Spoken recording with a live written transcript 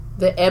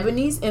The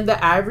Ebony's in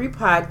the Ivory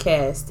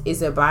podcast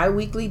is a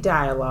bi-weekly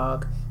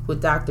dialogue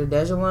with Dr.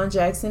 Dejalon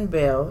Jackson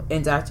Bell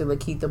and Dr.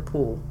 Lakeitha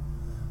Poole.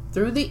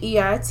 Through the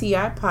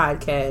EITI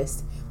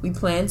podcast, we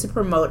plan to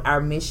promote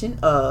our mission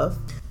of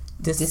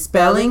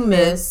dispelling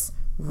myths,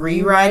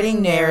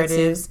 rewriting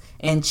narratives,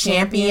 and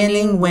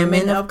championing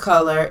women of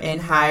color in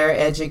higher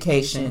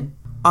education.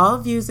 All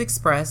views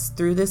expressed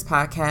through this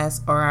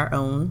podcast are our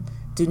own,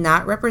 do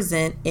not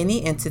represent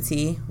any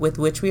entity with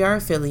which we are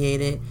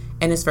affiliated,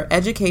 and is for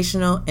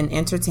educational and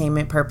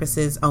entertainment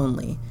purposes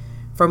only.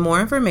 For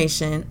more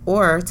information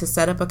or to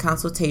set up a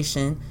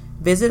consultation,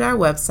 visit our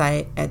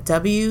website at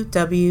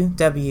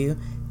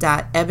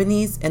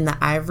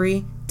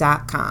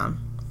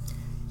www.ebonysintheivory.com.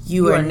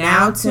 You are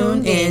now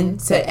tuned in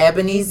to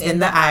Ebony's in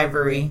the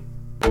Ivory.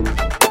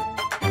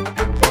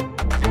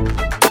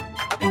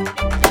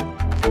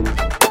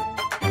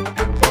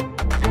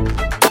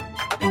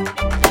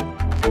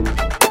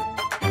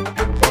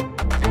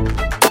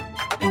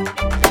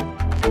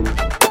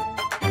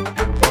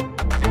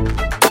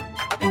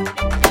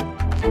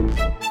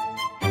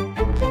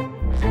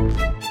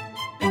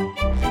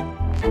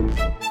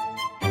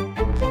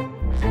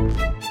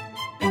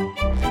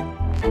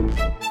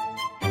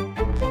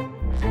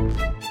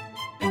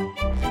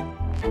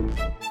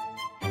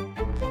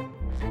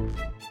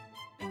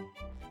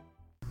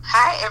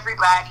 Hi,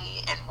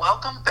 everybody, and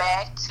welcome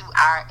back to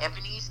our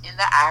Ebony's in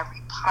the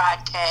Ivory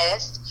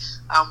podcast.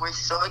 We're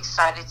so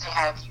excited to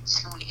have you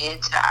tune in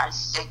to our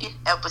second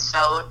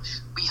episode.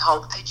 We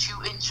hope that you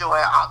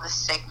enjoy all the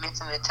segments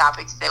and the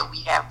topics that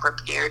we have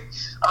prepared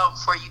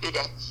for you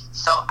today.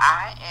 So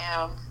I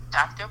am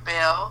Dr.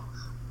 Bell,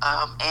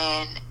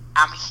 and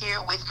I'm here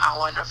with my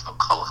wonderful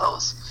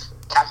co-host,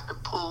 Dr.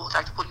 Poole.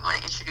 Dr. Poole, you want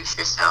to introduce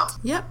yourself?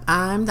 Yep,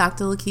 I'm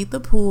Dr.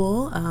 Lakeitha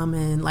Poole,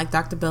 and like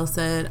Dr. Bell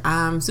said,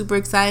 I'm super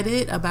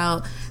excited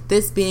about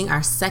this being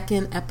our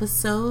second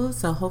episode.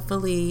 So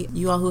hopefully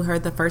you all who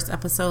heard the first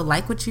episode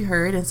like what you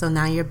heard, and so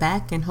now you're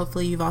back, and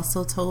hopefully you've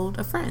also told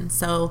a friend.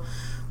 So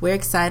we're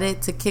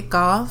excited to kick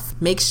off.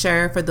 Make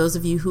sure, for those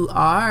of you who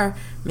are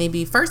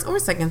maybe first or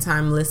second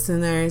time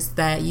listeners,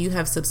 that you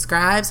have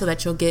subscribed so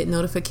that you'll get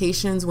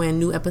notifications when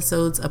new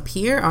episodes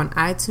appear on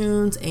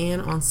iTunes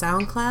and on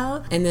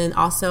SoundCloud. And then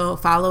also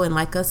follow and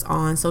like us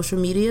on social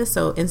media.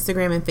 So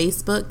Instagram and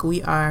Facebook,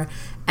 we are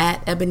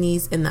at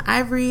Ebony's in the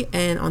Ivory,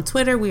 and on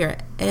Twitter, we are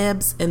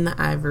Ebs in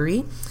the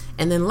Ivory.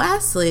 And then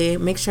lastly,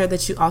 make sure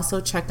that you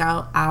also check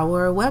out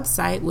our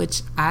website,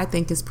 which I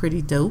think is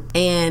pretty dope.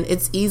 And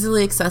it's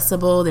easily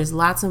accessible. There's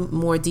lots of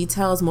more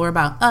details, more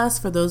about us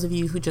for those of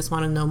you who just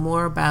want to know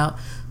more about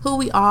who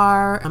we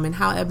are and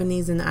how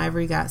Ebony's in the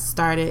Ivory got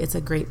started. It's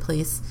a great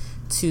place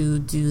to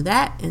do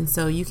that. And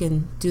so you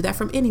can do that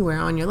from anywhere,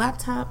 on your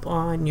laptop,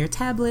 on your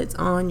tablets,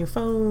 on your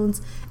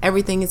phones.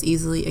 Everything is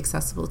easily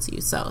accessible to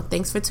you. So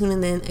thanks for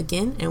tuning in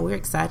again, and we're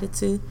excited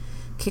to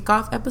kick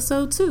off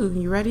episode 2.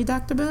 You ready,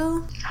 Dr.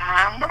 Bell?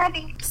 I'm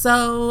ready.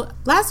 So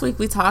last week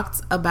we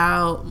talked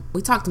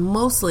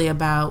mostly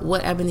about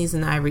what Ebony's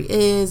in the Ivory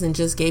is, and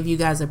just gave you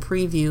guys a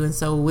preview. And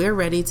so we're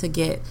ready to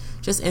get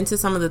just into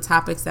some of the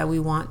topics that we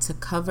want to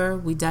cover.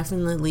 We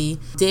definitely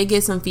did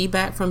get some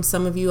feedback from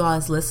some of you all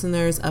as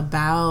listeners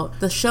about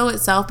the show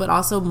itself, but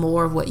also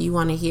more of what you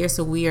want to hear.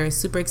 So we are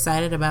super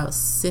excited about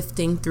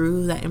sifting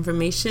through that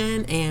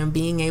information and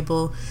being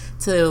able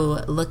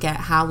to look at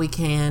how we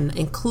can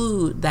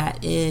include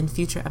that in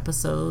future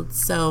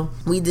episodes. So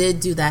we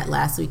did do that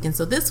last week, and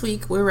so this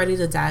week we're ready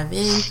to dive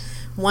in.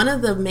 One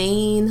of the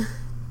main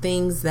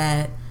things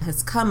that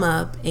has come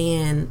up,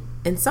 and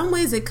in some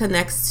ways it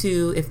connects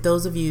to, if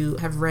those of you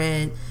have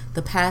read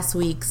the last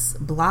week's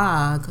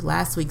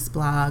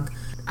blog,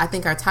 I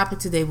think our topic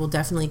today will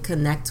definitely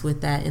connect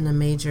with that in a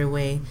major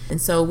way.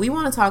 And so we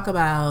want to talk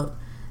about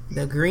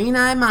the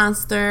green-eyed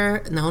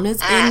monster known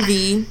as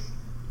envy.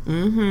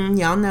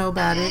 Y'all know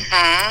about it.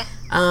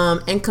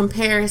 And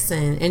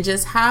comparison, and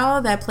just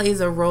how that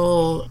plays a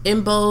role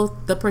in both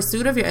the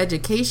pursuit of your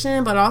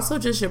education, but also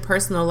just your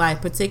personal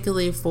life,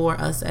 particularly for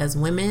us as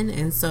women.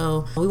 And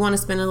so we want to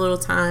spend a little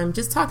time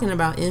just talking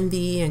about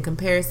envy and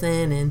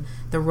comparison and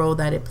the role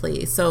that it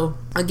plays. So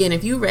again,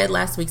 if you read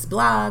last week's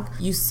blog,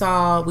 you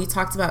saw we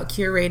talked about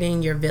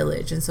curating your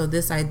village. And so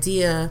this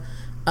idea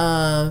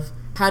of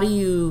how do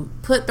you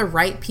put the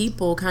right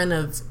people kind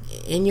of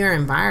in your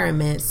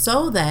environment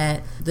so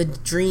that the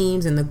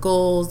dreams and the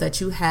goals that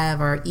you have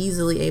are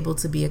easily able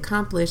to be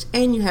accomplished,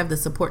 and you have the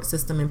support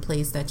system in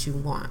place that you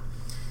want.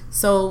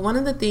 So one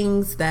of the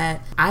things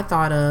that I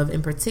thought of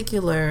in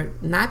particular,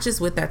 not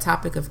just with that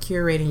topic of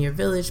curating your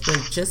village,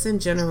 but just in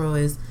general,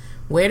 is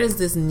where does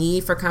this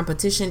need for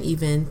competition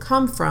even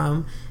come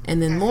from? And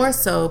then more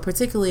so,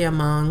 particularly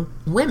among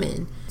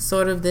women,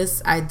 sort of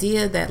this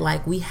idea that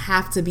like we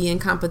have to be in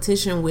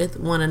competition with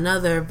one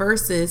another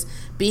versus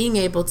being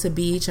able to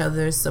be each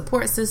other's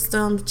support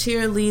systems,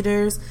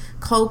 cheerleaders,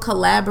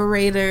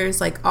 co-collaborators,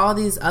 like all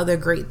these other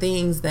great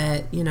things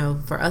that, you know,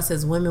 for us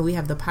as women, we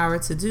have the power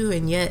to do.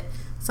 And yet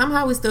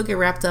somehow we still get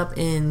wrapped up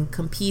in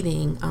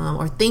competing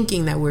or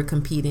thinking that we're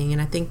competing.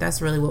 And I think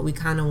that's really what we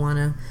kind of want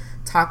to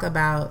talk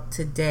about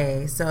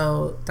today.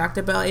 So,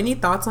 Dr. Bell, any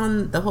thoughts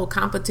on the whole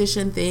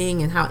competition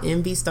thing and how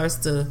envy starts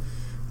to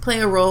play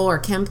a role or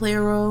can play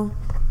a role?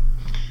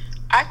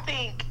 I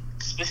think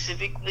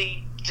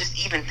specifically, just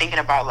even thinking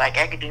about like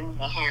academia and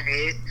higher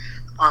ed,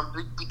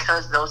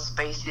 because those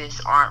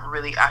spaces aren't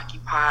really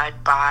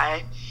occupied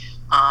by,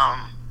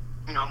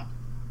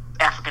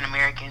 African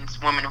Americans,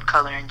 women of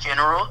color in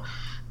general,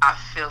 I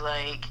feel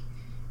like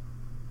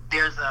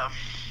there's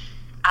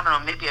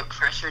maybe a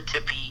pressure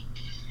to be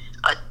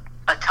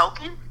a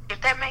token,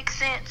 if that makes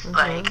sense. Mm-hmm.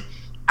 Like,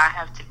 I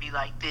have to be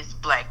like this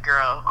black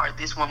girl or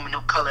this woman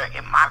of color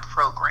in my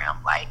program,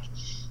 like,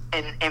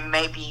 and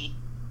maybe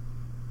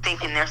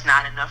thinking there's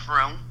not enough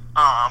room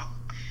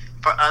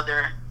for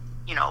other,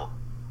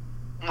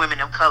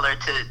 women of color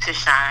to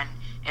shine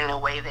in a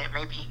way that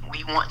maybe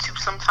we want to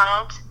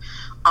sometimes.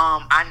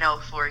 I know,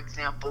 for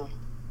example,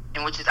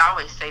 and which is, I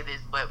always say this,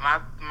 but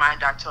my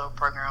doctoral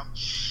program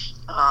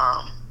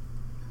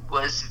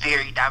was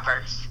very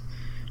diverse.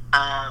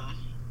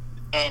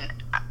 And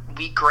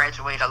we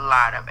graduate a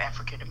lot of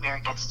African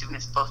American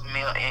students, both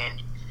male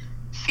and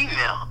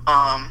female.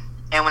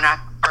 And when I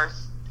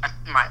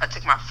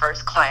took my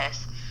first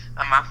class,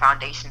 my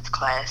foundations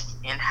class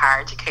in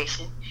higher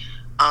education,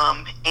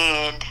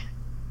 and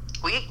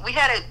we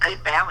had a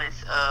good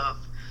balance of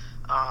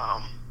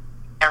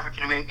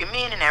African American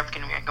men and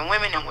African American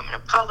women and women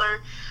of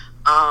color.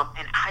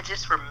 And I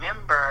just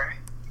remember,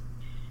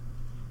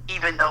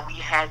 even though we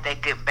had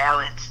that good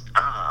balance,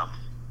 I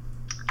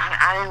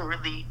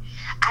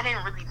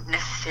didn't really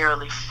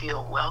necessarily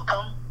feel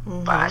welcome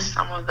by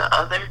some of the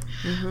other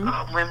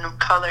women of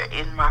color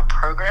in my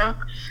program.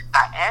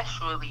 I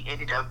actually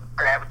ended up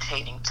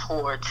gravitating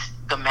towards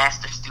the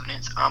master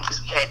students,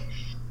 because we had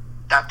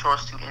doctoral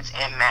students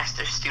and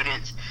master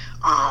students,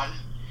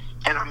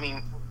 and I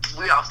mean,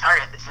 we all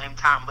started at the same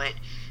time, but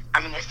I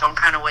mean, in some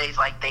kind of ways,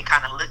 like, they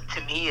kind of look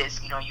to me as,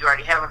 you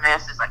already have a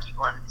master's, like, you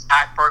go into this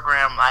high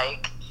program,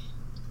 like,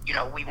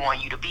 we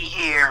want you to be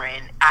here.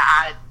 And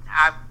I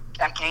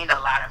gained a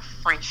lot of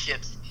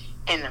friendships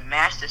in the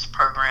master's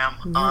program,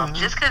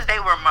 just because they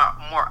were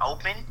more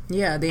open.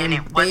 Yeah, they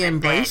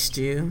embraced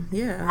you.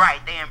 Yeah, right.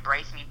 They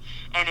embraced me,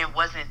 and it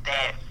wasn't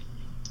that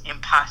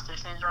imposter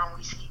syndrome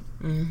we see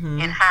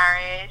in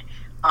higher ed.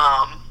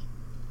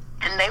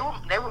 And they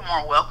were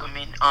more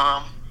welcoming.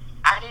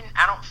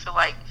 I don't feel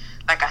like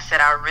I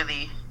said, I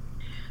really,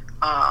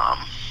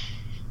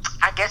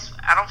 I guess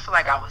I don't feel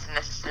like I was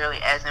necessarily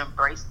as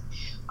embraced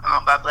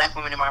by black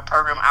women in my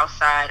program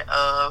outside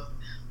of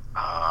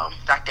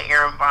Dr.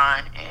 Erin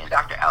Vaughn and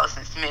Dr.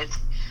 Allison Smith,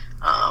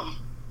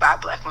 by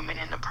black women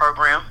in the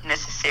program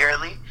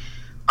necessarily.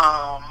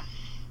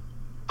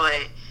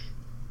 But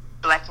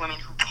black women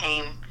who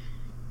came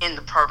in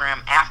the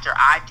program after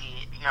I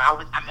did,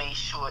 I made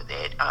sure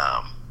that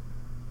I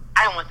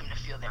didn't want them to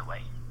feel that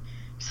way.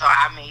 So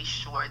I made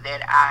sure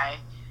that I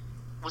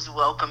was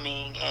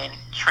welcoming and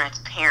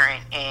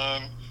transparent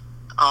and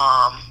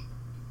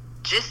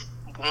just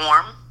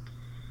warm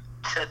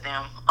to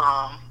them.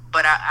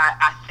 But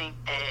I think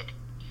that,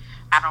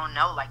 I don't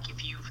know, like,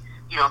 if you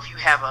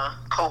have a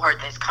cohort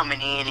that's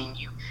coming in and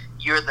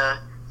you're the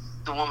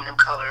woman of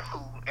color who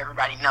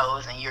everybody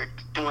knows, and you're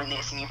doing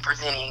this and you're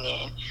presenting,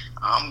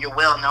 and you're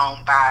well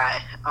known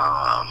by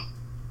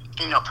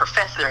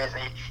professors,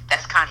 and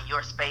that's kind of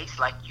your space,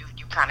 like you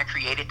kind of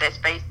created that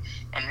space,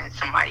 and then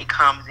somebody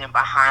comes in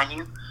behind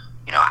you.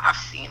 I've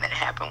seen that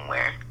happen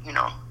where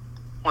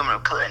women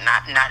of color are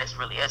not as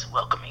really as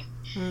welcoming,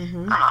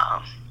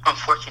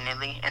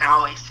 unfortunately. And I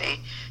always say,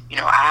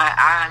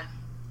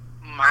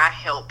 my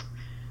help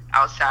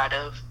outside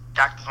of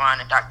Dr. Vaughn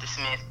and Dr.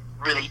 Smith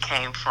really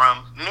came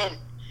from men,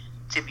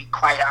 to be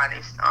quite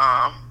honest.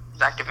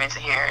 Dr.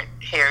 Vincent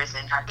Harris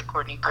and Dr.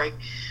 Courtney Gray.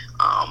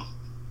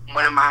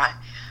 One of my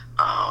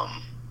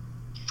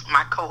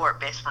cohort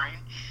best friend,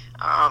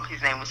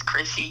 his name was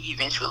Chris. He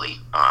eventually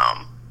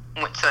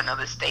went to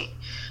another state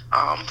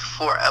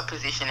for a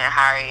position in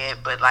higher ed,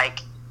 but like,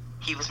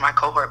 he was my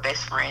cohort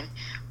best friend.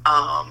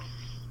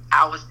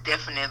 I was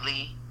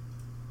definitely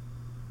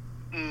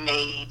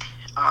made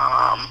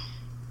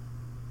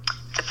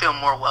to feel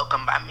more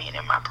welcome by men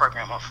in my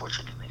program,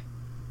 unfortunately.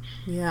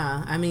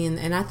 Yeah, I mean,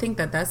 and I think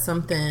that that's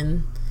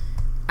something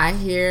I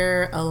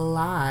hear a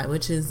lot,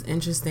 which is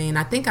interesting.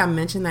 I think I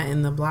mentioned that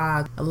in the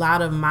blog. A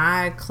lot of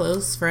my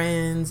close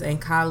friends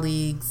and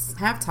colleagues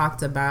have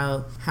talked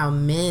about how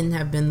men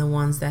have been the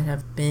ones that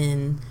have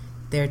been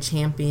their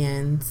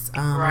champions,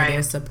 or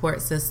their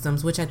support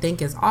systems, which I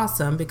think is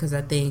awesome, because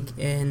I think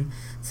in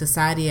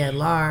society at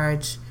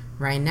large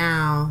right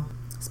now,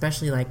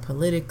 especially like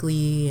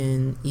politically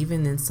and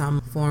even in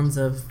some forms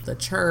of the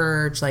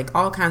church, like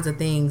all kinds of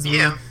things,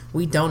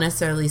 we don't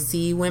necessarily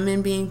see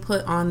women being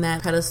put on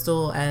that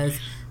pedestal as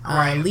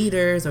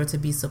leaders or to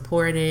be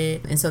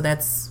supported. And so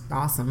that's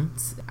awesome.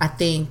 I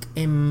think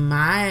in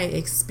my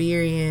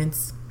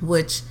experience,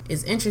 which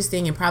is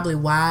interesting and probably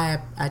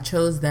why I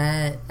chose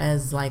that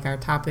as like our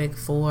topic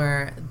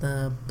for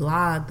the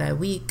blog that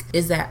week,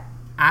 is that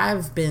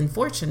I've been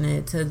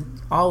fortunate to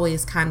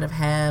always kind of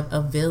have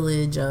a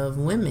village of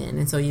women.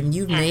 And so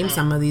you've named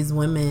some of these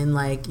women,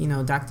 like, you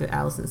know, Dr.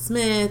 Allison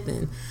Smith,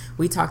 and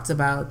we talked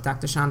about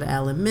Dr. Shonda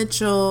Allen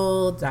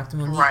Mitchell, Dr.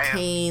 Monique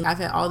Kane. I've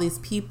had all these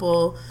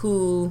people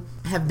who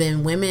have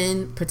been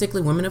women,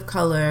 particularly women of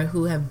color,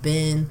 who have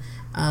been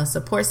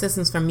support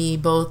systems for me,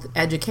 both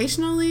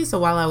educationally, so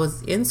while I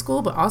was in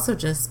school, but also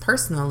just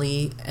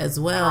personally as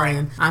well.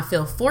 And I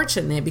feel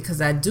fortunate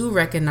because I do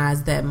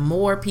recognize that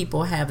more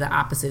people have the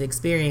opposite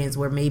experience,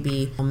 where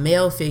maybe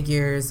male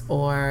figures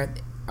or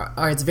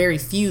it's very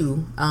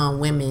few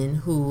women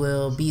who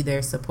will be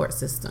their support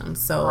system.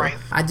 So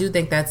I do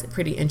think that's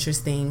pretty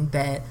interesting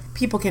that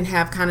people can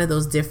have kind of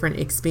those different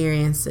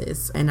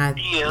experiences, and I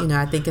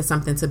think it's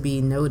something to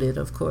be noted,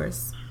 of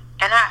course.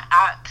 And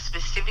I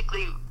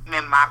specifically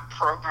in my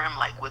program,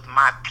 like with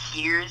my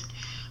peers,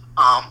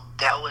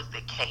 that was the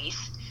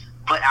case.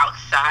 But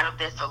outside of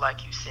that, so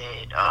like you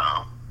said,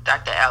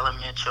 Dr. Allen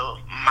Mitchell,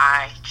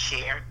 my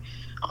chair,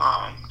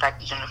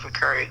 Dr. Jennifer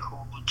Curry, who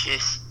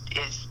just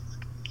is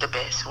the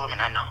best woman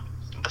I know,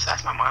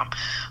 besides my mom.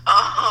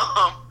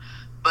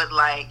 But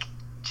like,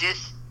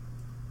 just,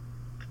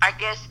 I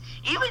guess,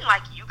 even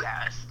like you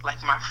guys,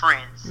 like my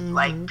friends,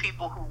 like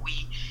people who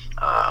we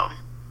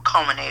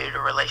culminated a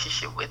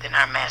relationship with in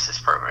our master's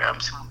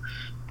programs, who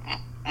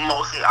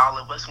mostly all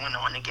of us went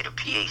on to get a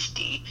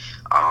PhD,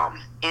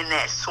 in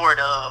that sort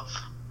of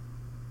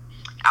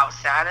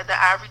outside of the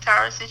ivory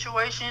tower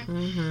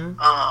situation.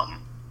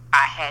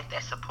 I had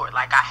that support,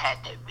 like I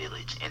had that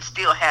village and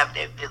still have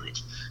that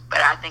village. But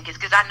I think it's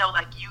because I know,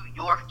 like,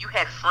 you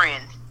had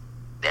friends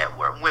that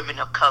were women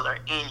of color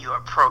in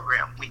your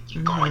program with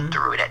you going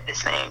through it at the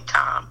same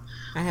time.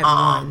 I had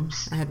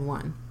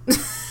one.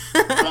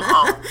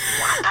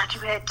 I thought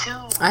you had two.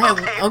 I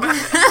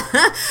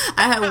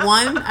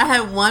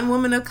had one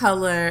woman of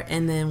color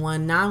and then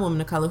one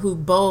non-woman of color, who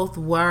both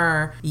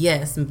were,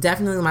 yes,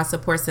 definitely my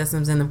support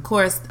systems. And of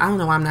course, I don't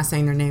know why I'm not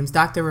saying their names,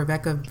 Dr.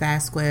 Rebecca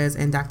Vasquez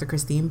and Dr.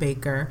 Christine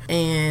Baker.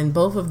 And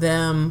both of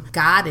them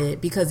got it,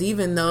 because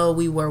even though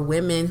we were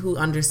women who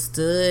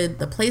understood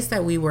the place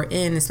that we were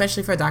in,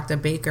 especially for Dr.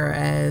 Baker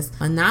as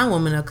a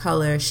non-woman of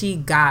color, she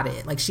got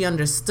it. Like, she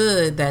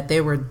understood that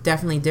there were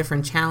definitely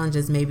different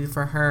challenges maybe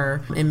for her.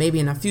 And maybe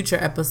in a future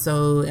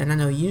episode, and I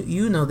know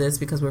you know this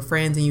because we're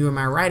friends and you were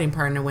my writing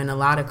partner when a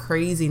lot of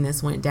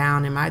craziness went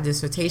down in my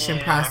dissertation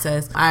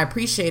process, I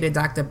appreciated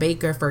Dr.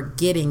 Baker for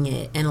getting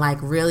it and like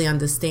really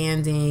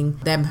understanding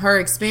that her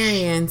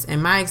experience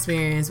and my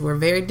experience were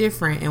very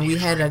different,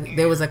 and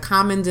there was a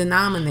common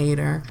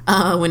denominator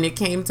when it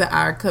came to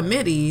our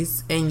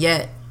committees, and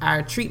yet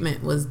our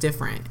treatment was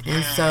different.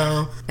 And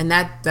so, and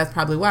that's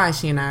probably why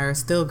she and I are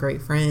still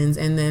great friends.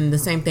 And then the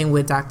same thing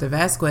with Dr.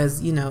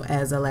 Vasquez, you know,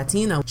 as a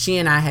Latino, she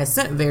and I had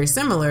very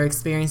similar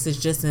experiences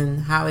just in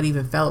how it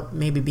even felt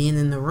maybe being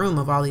in the room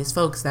of all these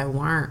folks that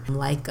weren't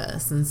like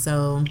us. And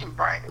so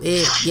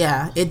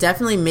it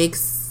definitely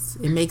makes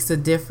a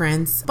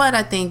difference. But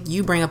I think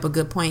you bring up a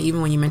good point,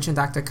 even when you mentioned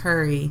Dr.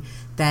 Curry,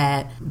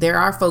 that there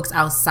are folks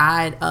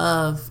outside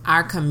of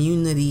our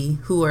community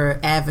who are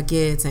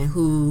advocates and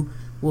who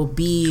will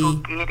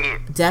be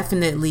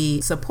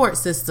definitely support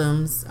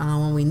systems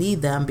when we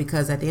need them,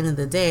 because at the end of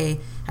the day,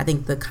 I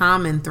think the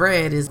common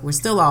thread is we're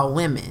still all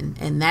women,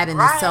 and that in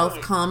itself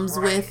comes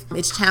with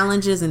its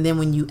challenges. And then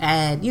when you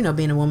add, you know,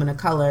 being a woman of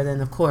color, then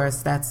of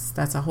course that's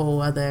a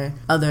whole other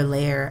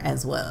layer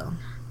as well.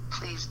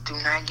 Please do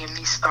not get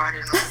me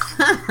started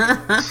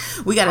on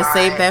we gotta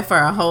save that for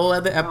a whole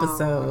other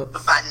episode.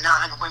 By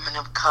non-women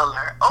of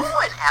color. Oh,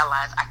 and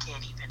allies. I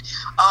can't even.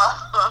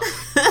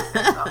 That's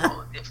a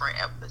whole different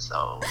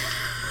episode.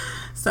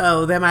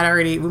 So we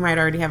might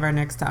already have our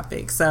next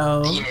topic.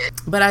 So,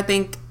 but I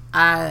think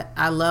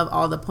I love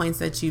all the points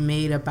that you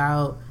made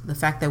about the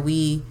fact that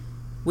we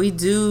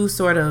do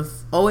sort of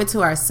owe it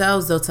to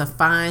ourselves, though, to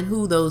find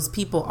who those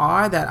people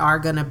are that are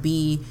going to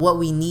be what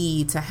we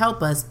need to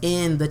help us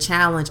in the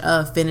challenge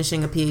of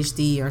finishing a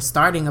PhD or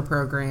starting a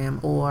program,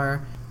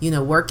 or, you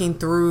know, working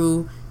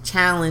through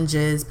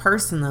challenges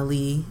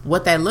personally.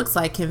 What that looks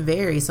like can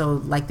vary. So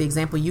like the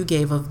example you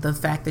gave of the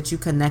fact that you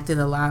connected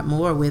a lot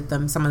more with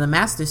some of the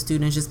master's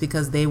students just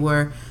because they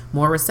were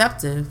more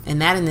receptive,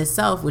 and that in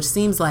itself, which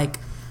seems like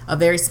a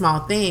very small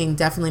thing,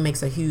 definitely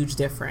makes a huge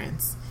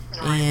difference.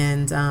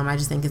 And I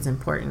just think it's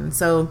important.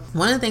 So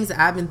one of the things that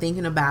I've been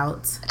thinking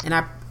about, and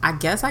I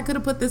guess I could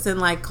have put this in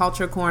like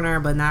Culture Corner,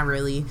 but not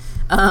really,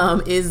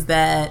 is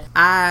that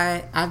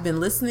I've been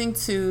listening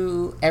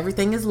to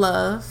Everything Is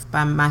Love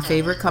by my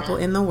favorite couple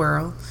in the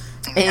world.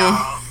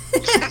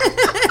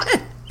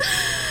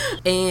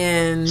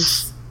 And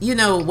you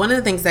know, one of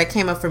the things that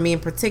came up for me in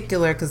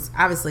particular, because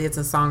obviously it's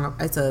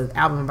an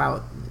album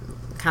about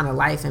kind of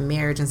life and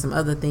marriage and some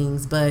other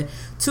things, but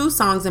two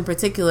songs in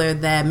particular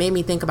that made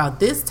me think about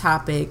this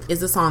topic is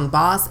the song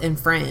Boss and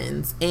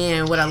Friends.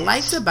 And what I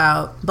liked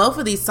about both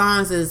of these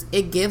songs is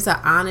it gives an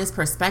honest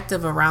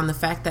perspective around the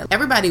fact that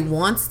everybody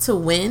wants to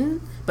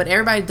win, but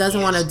everybody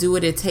doesn't want to do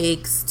what it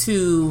takes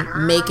to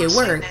make it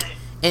work.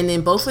 And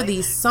in both of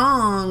these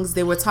songs,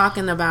 they were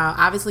talking about,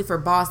 obviously for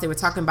Boss, they were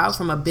talking about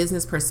from a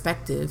business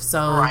perspective.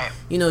 So,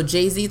 you know,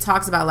 Jay-Z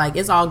talks about like,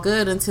 it's all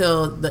good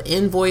until the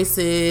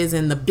invoices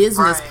and the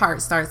business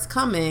part starts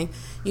coming.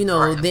 You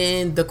know,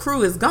 then the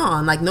crew is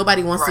gone. Like,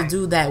 nobody wants to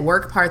do that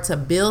work part to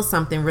build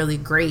something really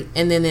great.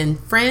 And then in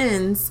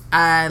Friends,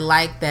 I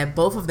like that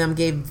both of them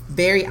gave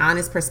very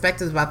honest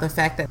perspectives about the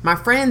fact that my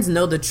friends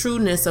know the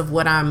trueness of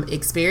what I'm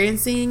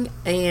experiencing,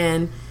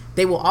 and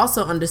they will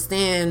also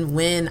understand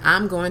when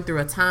I'm going through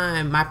a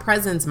time, my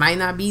presence might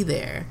not be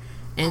there.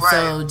 And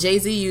so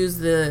Jay-Z used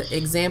the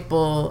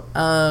example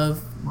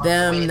of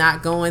them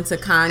not going to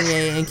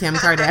Kanye and Kim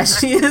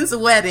Kardashian's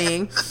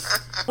wedding,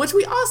 which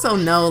we also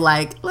know,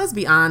 like, let's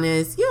be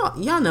honest,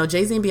 y'all know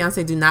Jay-Z and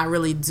Beyonce do not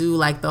really do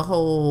like the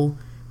whole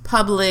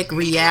public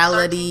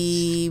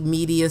reality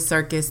media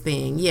circus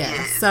thing.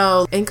 Yeah.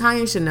 So, and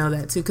Kanye should know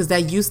that too, because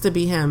that used to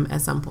be him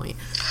at some point.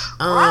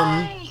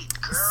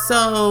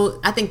 So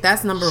I think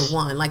that's number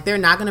one. Like, they're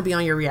not going to be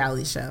on your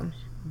reality show.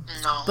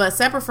 No. But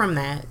separate from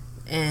that,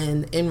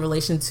 and in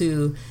relation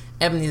to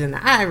Ebony and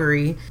the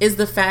Ivory, is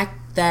the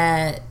fact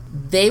that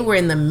they were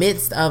in the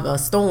midst of a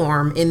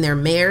storm in their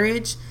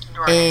marriage,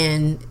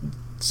 and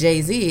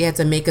Jay-Z had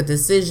to make a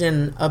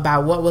decision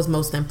about what was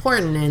most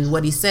important. And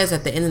what he says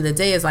at the end of the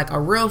day is like, a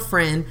real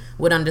friend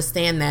would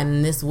understand that,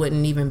 and this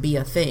wouldn't even be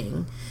a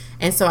thing.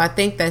 And so I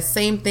think that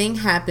same thing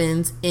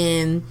happens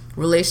in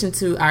relation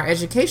to our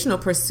educational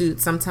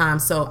pursuits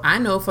sometimes. So I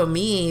know for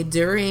me,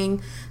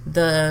 during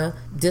the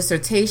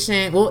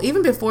dissertation, well,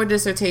 even before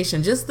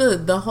dissertation, just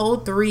the whole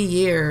 3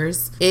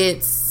 years,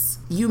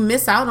 you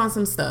miss out on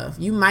some stuff.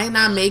 You might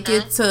not make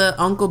it to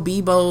Uncle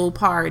Bebo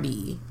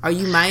party, or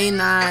you might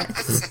not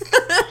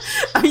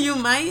or you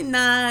might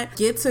not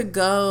get to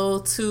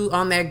go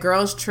on that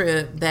girls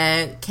trip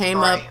that came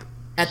up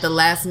at the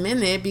last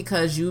minute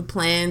because you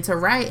plan to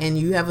write and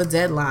you have a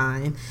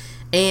deadline.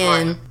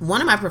 And one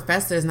of my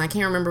professors, and I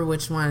can't remember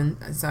which one,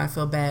 so I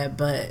feel bad,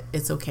 but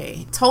it's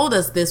okay, told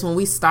us this when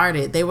we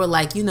started. They were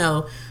like, you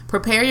know,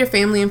 prepare your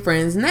family and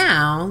friends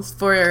now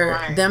for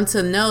them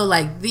to know,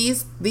 like,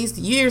 these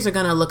years are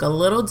going to look a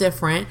little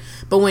different,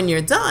 but when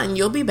you're done,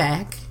 you'll be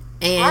back,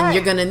 and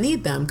you're going to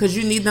need them, because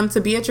you need them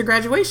to be at your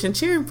graduation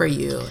cheering for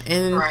you.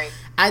 And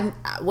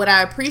what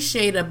I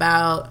appreciate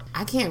about,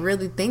 I can't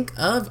really think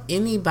of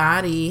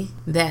anybody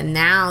that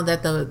now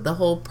that the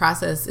whole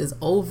process is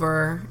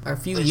over, or a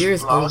few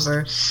years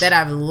over, that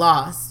I've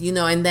lost, you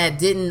know, and that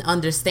didn't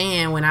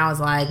understand when I was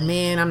like,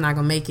 man, I'm not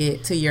going to make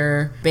it to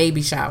your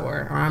baby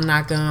shower, or I'm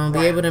not going to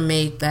be able to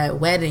make that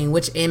wedding,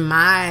 which in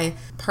my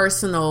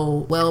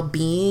personal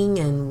well-being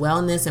and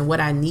wellness and what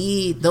I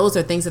need, those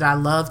are things that I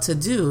love to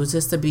do,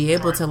 just to be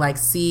able to like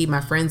see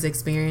my friends'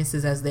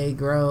 experiences as they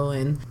grow.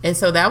 And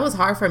so that was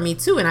hard for me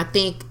too. And I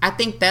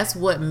think that's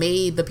what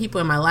made the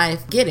people in my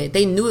life get it.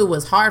 They knew it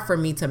was hard for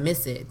me to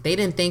miss it. They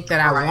didn't think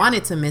that I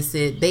wanted to miss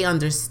it. They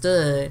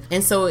understood.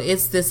 And so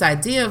it's this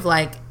idea of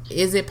like,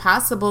 is it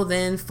possible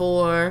then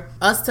for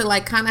us to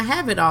like kind of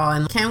have it all?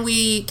 And can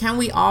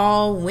we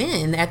all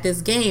win at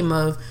this game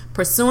of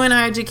pursuing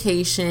our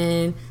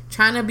education,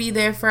 trying to be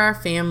there for our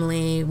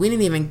family? We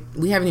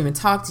haven't even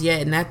talked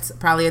yet, and that's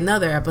probably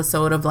another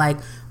episode of like,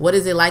 what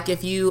is it like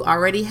if you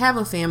already have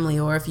a family,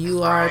 or if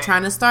you are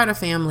trying to start a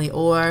family,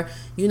 or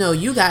you know,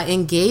 you got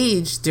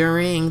engaged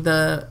during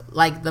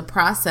the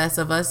process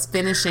of us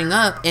finishing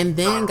up, and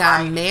then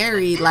got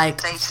married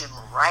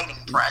writing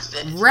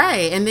process.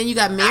 Right. And then you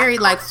got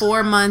married like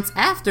 4 months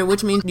after,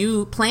 which means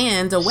you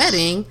planned a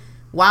wedding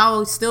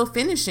while still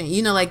finishing.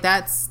 You know, like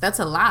that's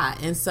a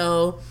lot. And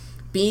so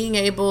being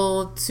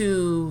able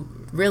to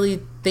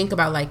really think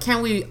about like,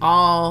 can we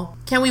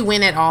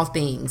win at all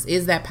things?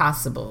 Is that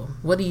possible?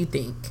 What do you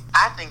think?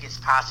 I think it's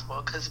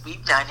possible because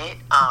we've done it.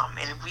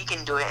 And if we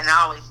can do it, and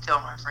I always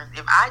tell my friends,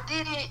 if I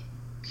did it,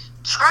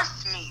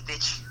 trust me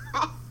that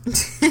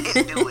you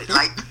can do it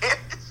like this.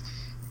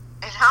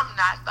 And I'm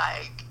not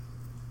like,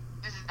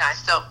 this is not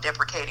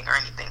self-deprecating or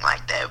anything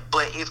like that,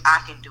 but if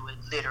I can do it,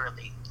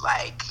 literally,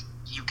 like,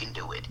 you can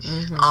do it.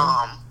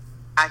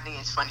 I think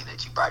it's funny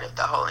that you brought up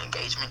the whole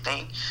engagement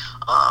thing.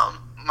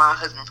 My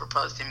husband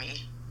proposed to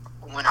me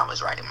when I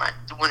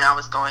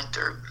was going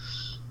through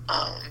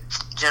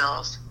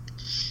generals,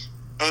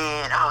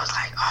 and I was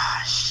like,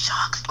 oh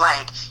shucks,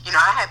 like, you know,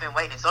 I had been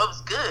waiting, so it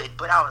was good,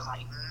 but I was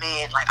like,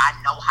 man, like, I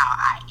know how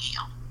I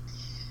am.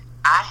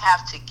 I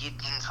have to get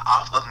things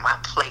off of my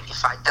plate.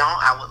 If I don't,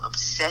 I will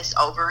obsess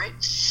over it,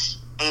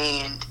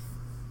 and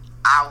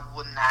I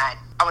would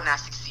not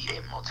succeed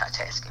at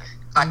multitasking.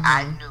 Like,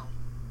 I knew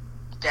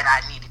that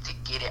I needed to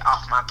get it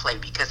off my plate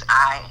because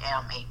I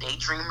am a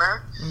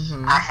daydreamer.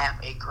 I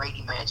have a great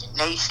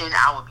imagination.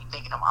 I would be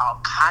thinking of all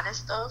kind of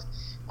stuff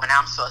when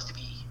I'm supposed to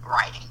be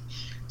writing.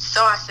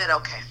 So I said,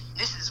 okay,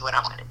 this is what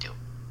I'm going to do.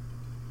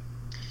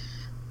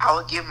 I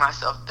will give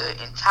myself the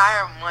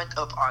entire month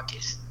of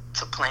August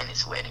to plan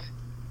this wedding.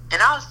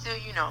 And I'll still,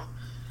 you know,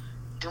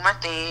 do my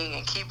thing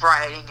and keep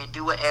writing and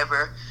do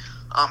whatever.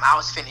 I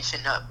was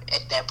finishing up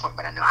at that point,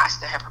 but I know I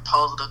still had a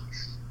proposal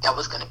that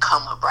was going to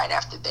come up right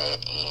after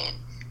that. And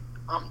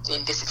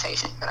in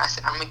dissertation. But I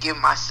said, I'm going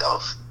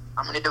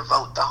to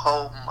devote the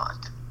whole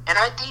month. And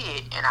I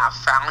did. And I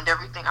found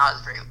everything. I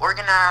was very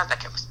organized. I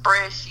kept a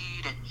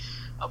spreadsheet and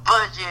a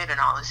budget and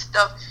all this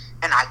stuff.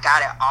 And I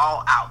got it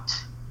all out.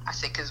 I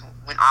said, because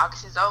when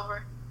August is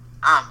over,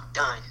 I'm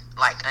done.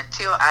 Like,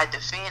 until I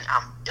defend,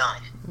 I'm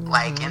done.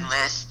 Like,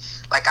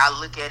 unless, like, I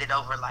look at it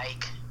over,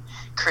 like,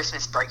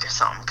 Christmas break or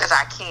something. Because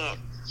I can't.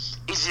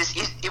 It's just,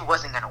 it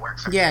wasn't going to work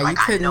for me. Yeah, like,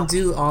 you couldn't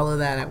do all of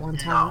that at one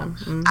time.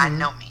 No, I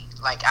know me.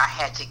 Like, I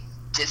had to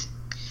just,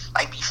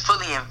 like, be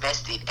fully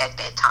invested at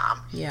that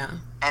time. Yeah.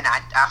 And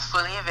I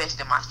fully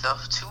invested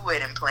myself to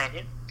wedding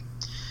planning.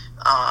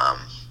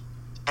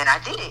 And I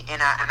did it.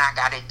 And I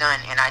got it done.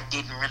 And I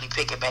didn't really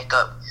pick it back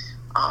up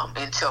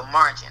until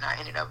March. And I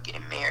ended up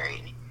getting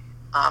married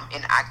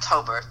in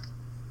October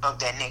of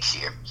that next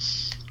year.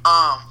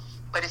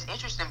 But it's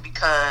interesting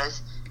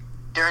because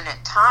during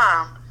that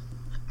time,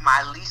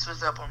 my lease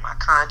was up on my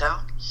condo,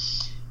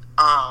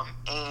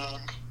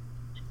 and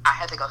I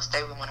had to go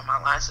stay with one of my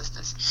line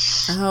sisters.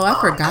 Oh,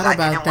 I forgot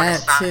about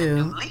that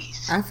too.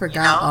 I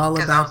forgot all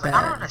about that.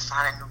 I don't want to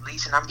sign a new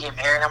lease, and I'm getting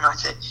married. I'm about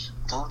to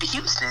move to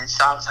Houston,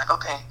 so I was like,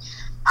 okay,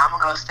 I'm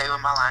gonna go stay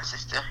with my line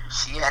sister.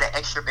 She had an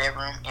extra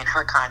bedroom in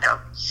her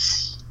condo,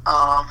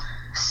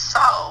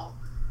 so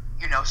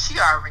she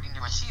already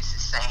knew, and she's the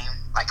same.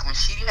 Like, when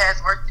she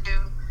has work to do,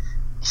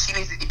 she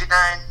needs to get it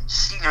done,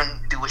 she gonna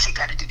do what she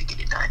gotta do to get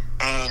it done.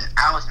 And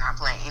I was not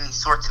playing any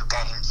sorts of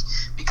games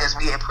because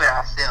we had put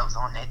ourselves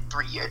on that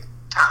 3-year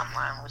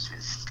timeline, which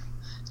was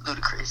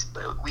ludicrous,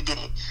 but we did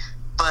it.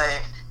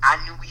 But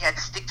I knew we had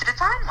to stick to the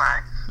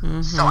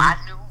timeline. So I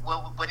knew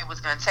what it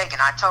was gonna take.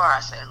 And I told her, I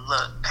said,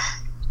 look,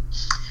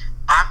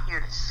 I'm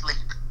here to sleep.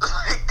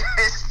 Like,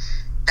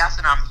 that's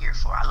what I'm here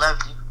for. I love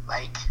you.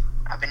 Like,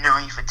 I've been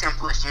knowing you for 10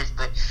 plus years,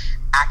 but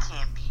I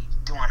can't be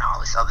doing all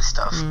this other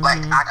stuff.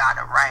 Like, I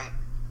gotta write.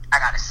 I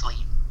gotta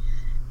sleep.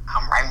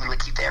 I'm writing with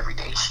Lakeitha every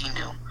day. She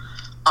knew.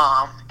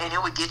 And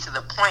it would get to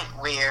the point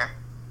where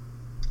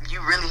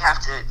you really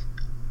have to,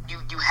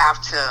 you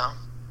have to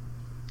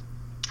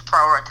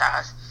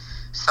prioritize.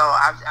 So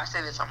I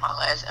said this on my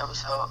last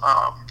episode.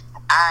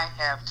 I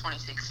have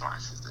 26 line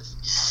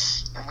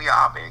sisters, and we are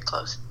all very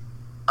close.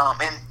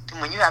 And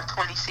when you have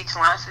 26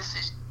 line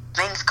sisters,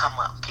 things come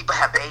up. People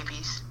have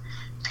babies.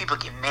 People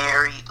get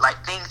married.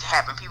 Like, things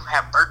happen. People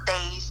have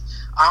birthdays.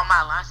 All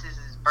my line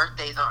sisters'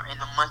 birthdays are in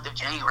the month of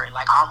January,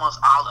 like almost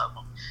all of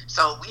them.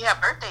 So we have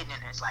birthday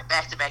dinners, like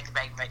back to back to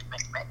back to back to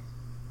back to back.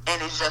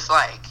 And it's just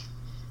like,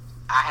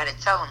 I had to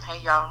tell them, hey,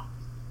 y'all,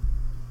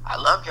 I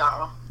love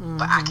y'all,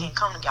 but I can't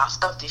come to y'all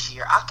stuff this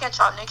year. I'll catch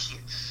y'all next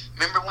year.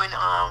 Remember when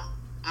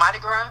Mardi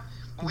Gras,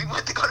 we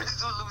went to go to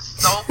Zulu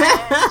so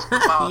bad,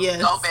 yes.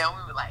 So bad.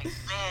 We were like,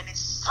 man, it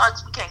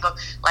sucks. We can't go.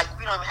 Like,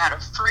 we don't even have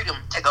the freedom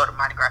to go to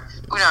Mardi Gras.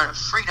 We don't have the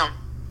freedom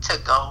to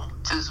go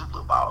to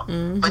Zulu Ball.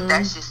 But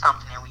that's just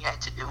something that we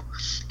had to do.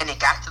 And it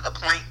got to the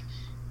point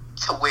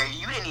to where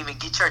you didn't even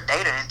get your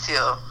data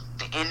until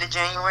the end of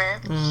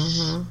January.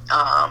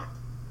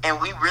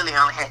 And we really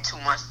only had 2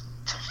 months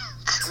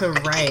to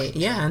write,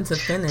 and to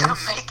finish. To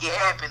make it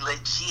happen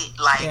legit.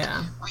 Like,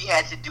 we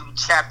had to do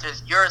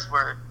chapters. Yours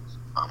were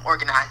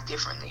organized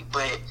differently,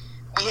 but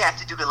we had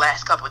to do the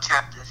last couple of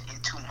chapters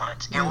in 2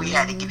 months. And we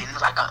had to get in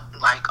like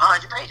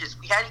 100 pages.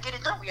 We had to get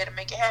it done. We had to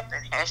make it happen.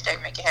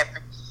 Hashtag make it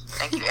happen.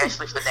 Thank you,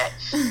 Ashley, for that.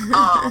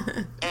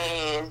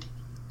 And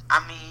I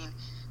mean,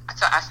 I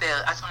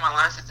told my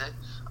line sister,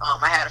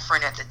 I had a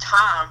friend at the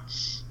time,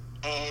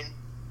 and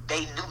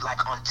they knew,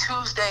 like, on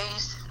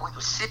Tuesdays, we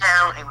would sit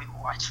down and we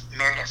would watch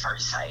Married at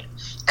First Sight.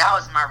 That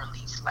was my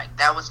release. Like,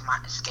 that was my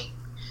escape.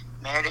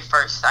 Married at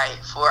First Sight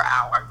for an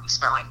hour. We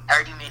spent like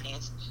 30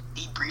 minutes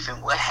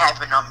debriefing what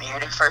happened on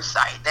Married at First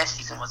Sight. That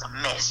season was a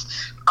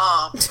mess.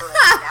 But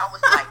that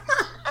was like...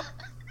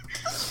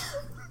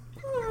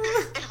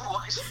 it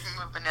was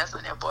Vanessa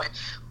and that boy.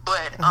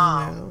 But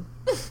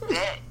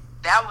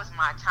that was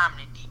my time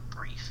to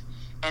debrief.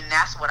 And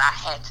that's what I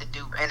had to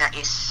do. And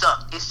it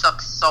sucked. It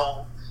sucked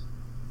so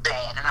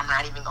bad. And I'm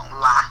not even going to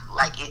lie.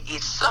 Like,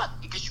 it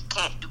sucked because you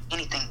can't do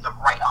anything but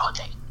write all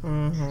day.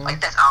 Like,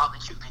 that's all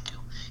that you can do.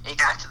 It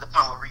got to the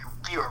point where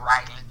we were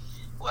writing,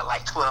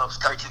 like 12,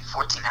 13,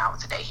 14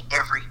 hours a day,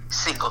 every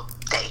single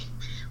day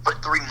for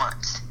 3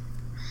 months.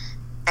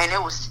 And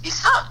it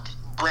sucked.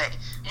 But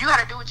you got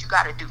to do what you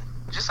got to do.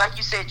 Just like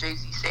you said,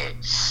 Jay-Z said,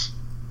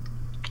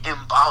 in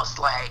Boss,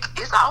 like,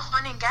 it's all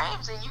fun and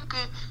games, and you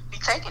could be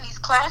taking these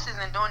classes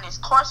and doing this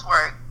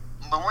coursework,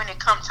 but when it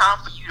comes time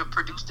for you to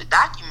produce the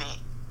document,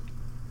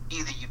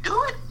 either you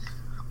do it,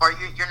 or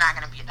you're not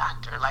going to be a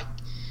doctor. Like,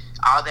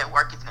 all that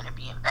work is going to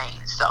be in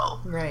vain. So,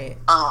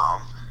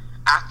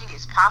 I think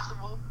it's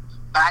possible,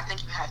 but I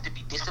think you have to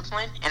be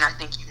disciplined, and I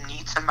think you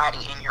need somebody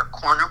in your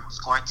corner who's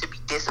going to be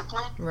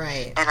disciplined.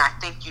 Right. And I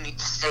think you need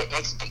to set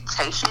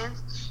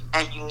expectations,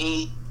 and you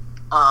need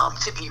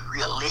to be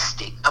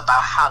realistic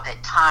about how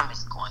that time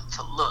is going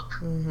to look.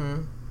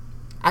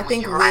 I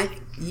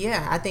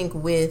think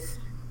with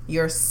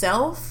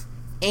yourself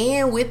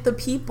and with the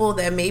people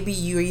that maybe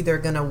you're either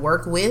going to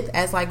work with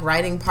as like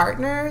writing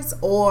partners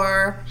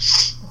or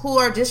who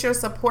are just your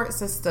support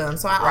system.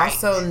 So I Right.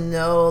 also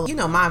know, you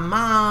know, my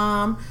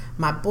mom,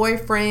 my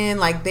boyfriend,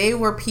 like they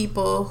were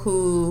people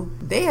who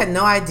they had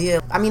no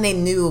idea. I mean, they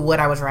knew what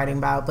I was writing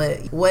about,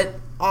 but what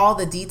all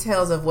the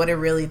details of what it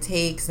really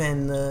takes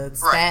and the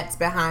stats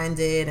behind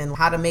it and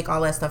how to make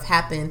all that stuff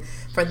happen.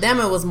 For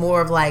them, it was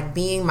more of like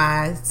being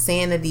my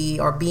sanity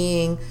or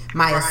being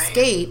my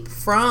escape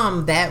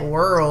from that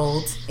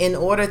world in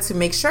order to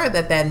make sure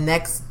that that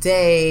next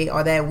day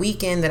or that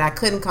weekend that I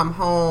couldn't come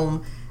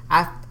home,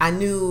 I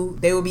knew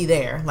they would be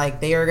there.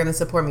 Like they were going to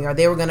support me, or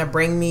they were going to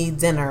bring me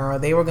dinner, or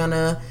they were going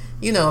to,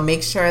 you know,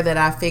 make sure that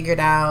I figured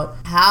out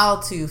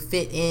how to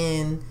fit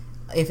in.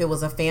 If it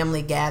was a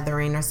family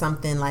gathering or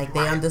something, like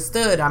they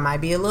understood I might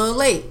be a little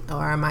late, or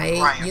I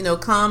might, you know,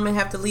 come and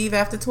have to leave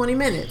after 20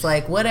 minutes,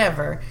 like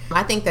whatever.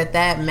 I think that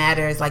that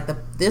matters. Like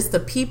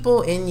the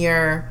people in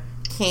your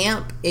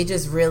camp, it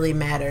just really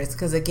matters.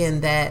 Because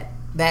again,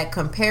 that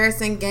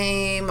comparison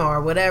game or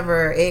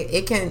whatever,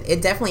 it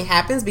definitely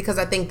happens, because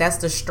I think that's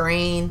the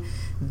strain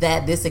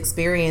that this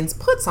experience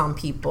puts on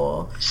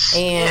people.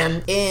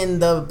 And in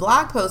the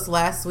blog post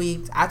last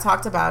week, I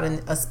talked about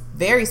a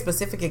very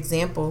specific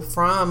example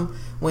from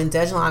when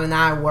Dejalon and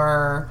I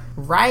were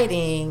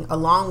writing,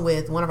 along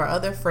with one of our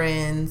other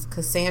friends,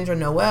 Cassandra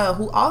Noel,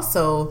 who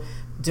also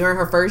during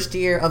her first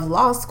year of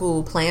law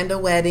school planned a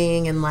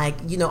wedding and like,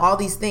 you know, all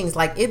these things.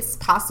 Like it's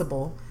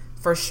possible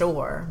for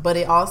sure, but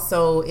it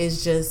also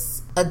is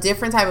just a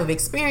different type of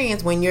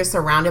experience when you're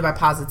surrounded by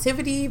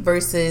positivity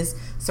versus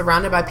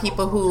surrounded by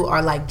people who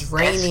are like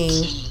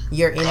draining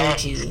your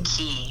energy.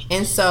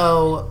 And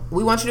so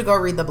we want you to go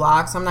read the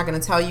blog, so I'm not going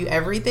to tell you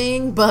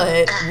everything,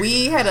 but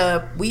we had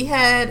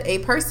a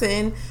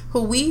person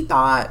who we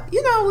thought,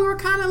 you know, we were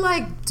kind of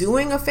like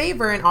doing a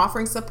favor and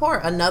offering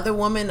support, another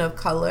woman of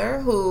color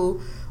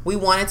who we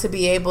wanted to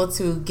be able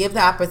to give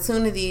the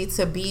opportunity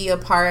to be a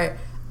part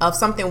of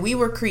something we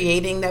were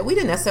creating that we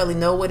didn't necessarily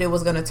know what it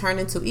was going to turn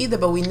into either,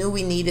 but we knew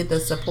we needed the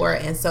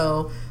support. And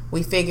so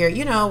we figured,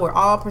 you know, we're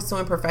all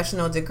pursuing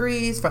professional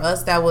degrees. For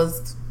us, that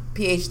was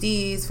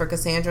PhDs. For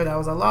Cassandra, that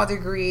was a law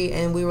degree.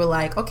 And we were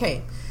like,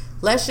 okay,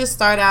 let's just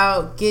start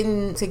out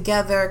getting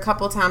together a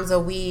couple times a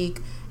week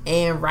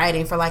and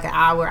writing for like an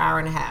hour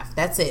and a half.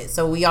 That's it.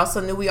 So we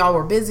also knew we all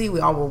were busy. We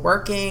all were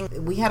working.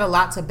 We had a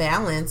lot to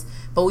balance,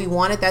 but we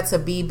wanted that to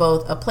be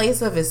both a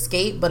place of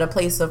escape, but a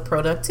place of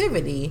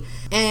productivity.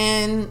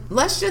 And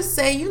let's just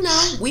say, you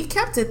know, we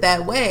kept it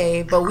that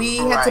way, but we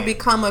had to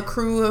become a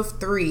crew of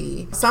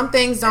 3. Some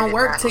things don't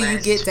work till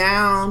you get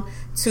down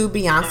to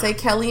Beyonce,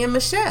 Kelly, and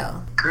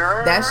Michelle.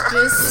 Girl.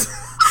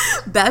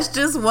 That's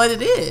just what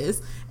it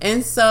is.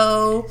 And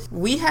so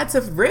we had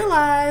to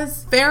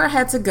realize Farrah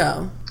had to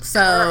go.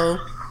 So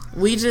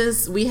we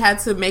had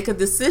to make a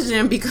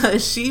decision,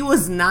 because she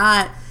was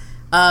not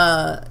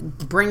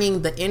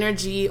bringing the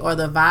energy or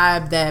the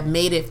vibe that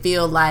made it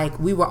feel like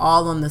we were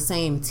all on the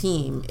same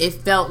team. It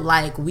felt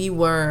like it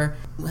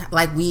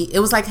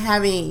was like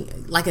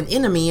having like an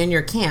enemy in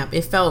your camp.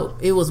 It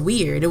was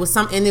weird. It was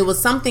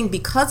something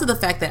because of the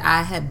fact that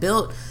I had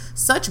built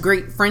such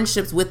great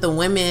friendships with the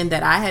women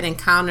that I had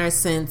encountered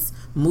since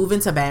moving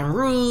to Baton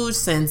Rouge,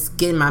 since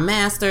getting my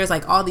master's,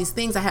 like all these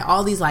things. I had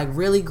all these like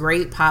really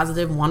great,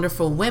 positive,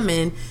 wonderful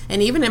women.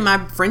 And even in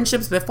my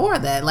friendships before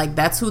that, like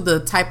that's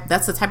the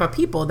type of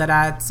people that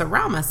I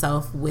surround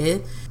myself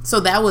with.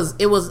 So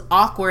it was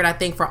awkward, I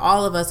think, for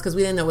all of us, because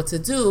we didn't know what to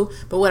do.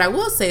 But what I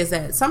will say is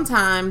that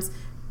sometimes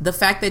the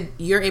fact that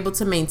you're able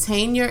to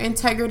maintain your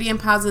integrity and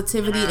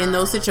positivity in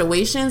those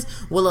situations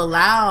will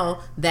allow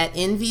that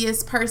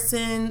envious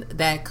person,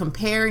 that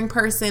comparing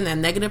person, that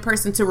negative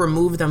person to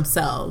remove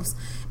themselves.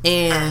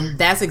 And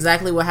that's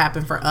exactly what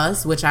happened for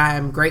us, which I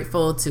am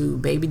grateful to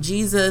baby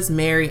Jesus,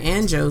 Mary,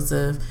 and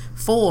Joseph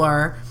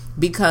for,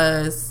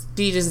 because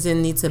she just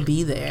didn't need to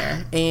be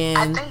there.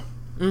 And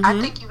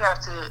I think you have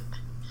to.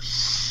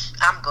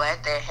 I'm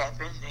glad that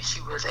happened and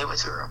she was able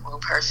to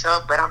remove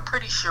herself, but I'm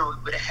pretty sure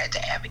we would have had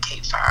to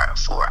advocate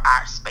for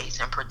our space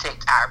and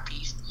protect our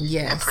peace,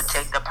 and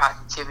protect the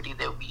positivity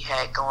that we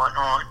had going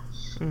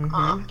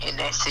on in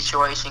that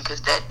situation, because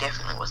that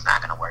definitely was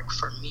not going to work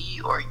for me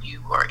or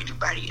you or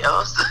anybody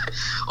else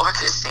or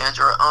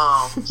Cassandra.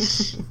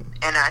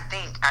 And I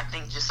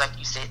think just like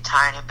you said,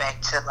 tying it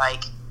back to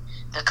like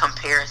the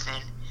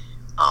comparison,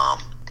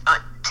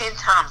 10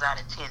 times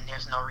out of 10,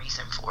 there's no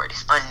reason for it.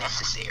 It's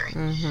unnecessary.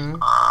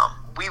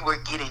 We were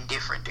getting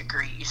different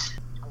degrees.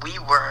 We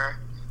were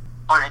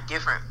on a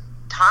different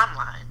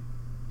timeline,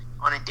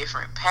 on a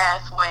different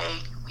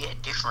pathway. We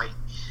had different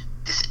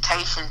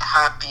dissertation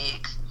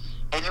topics,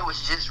 and it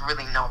was just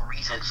really no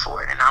reason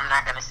for it. And I'm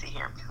not going to sit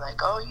here and be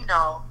like, oh, you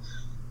know,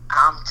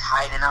 I'm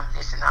tight and I'm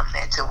this and I'm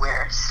that, to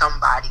where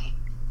somebody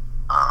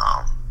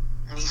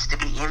needs to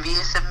be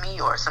envious of me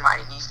or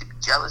somebody needs to be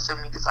jealous of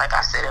me, because like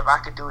I said, if I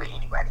could do it,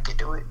 anybody could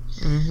do it.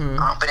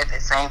 But at the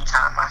same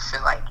time, I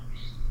feel like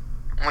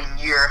when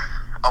you're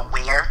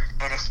aware,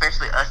 and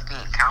especially us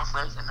being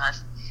counselors and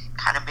us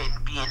kind of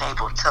being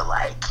able to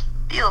like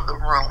feel the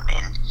room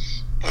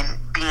and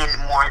being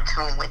more in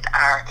tune with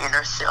our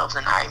inner selves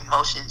and our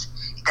emotions,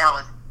 that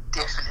was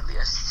definitely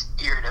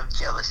spirit of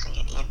jealousy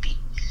and envy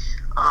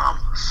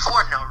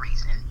for no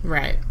reason.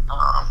 Right.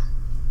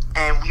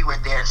 And we were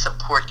there to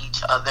support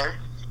each other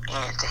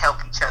and to help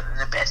each other in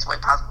the best way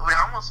possible. But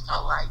I almost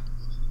felt like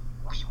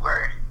we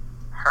were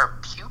her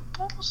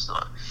pupils.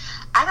 Or,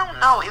 I don't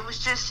know. It was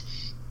just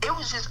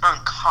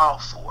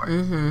uncalled for.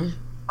 Mm-hmm.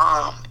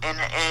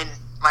 And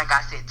like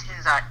I said,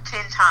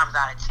 10 times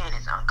out of 10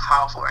 is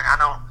uncalled for, and I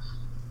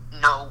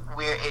don't know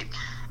where it.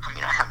 I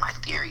mean, I have my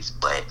theories,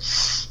 but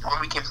where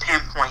we can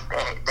pinpoint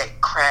that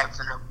crabs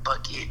in a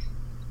bucket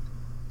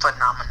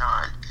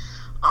phenomenon.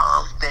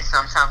 That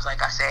sometimes,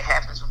 like I said,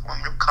 happens with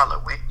women of color,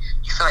 where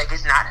you feel like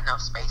there's not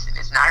enough space and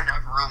there's not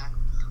enough room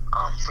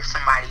for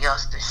somebody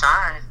else to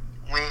shine.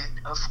 When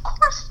of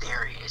course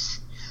there is.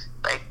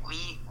 Like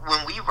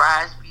when we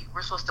rise,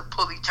 we're supposed to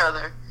pull each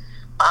other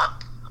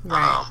up.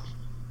 Right.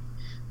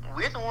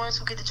 We're the ones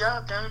who get the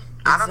job done.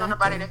 Exactly. I don't know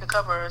nobody that can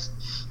cover us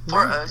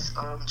for us.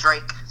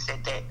 Drake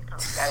said that,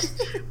 guys.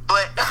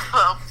 But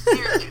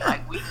seriously,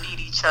 like, we need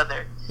each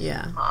other.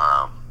 Yeah.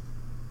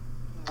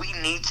 We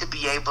need to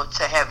be able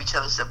to have each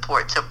other's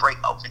support to break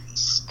open these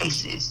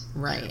spaces.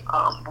 Right.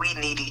 We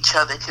need each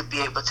other to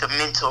be able to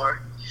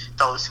mentor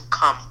those who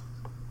come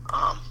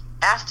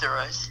after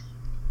us.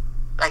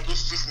 Like,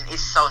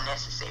 it's so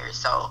necessary.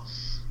 So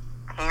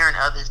tearing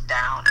others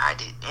down,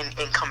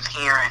 and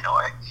comparing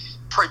or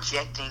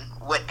projecting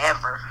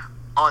whatever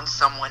on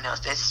someone else,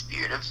 that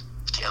spirit of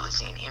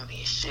jealousy and envy,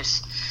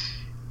 it's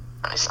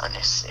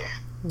unnecessary.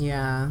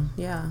 Yeah,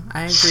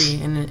 I agree,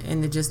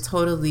 and it just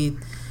totally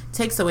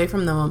takes away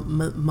from the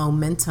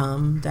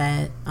momentum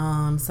that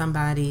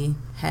somebody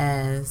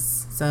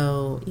has.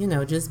 So,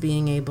 just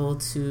being able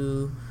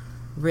to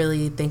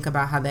really think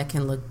about how that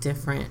can look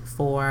different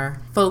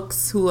for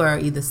folks who are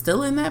either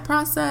still in that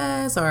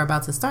process or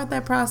about to start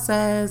that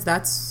process.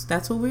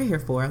 That's what we're here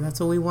for. That's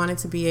what we wanted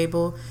to be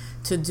able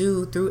to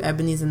do through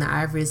Ebonies and the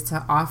Ivories,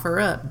 to offer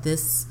up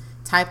this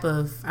type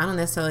of, I don't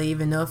necessarily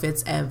even know if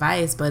it's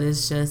advice, but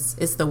it's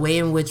the way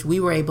in which we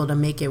were able to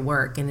make it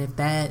work. And if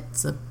that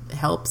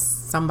helps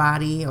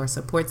somebody or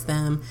supports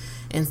them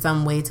in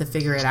some way to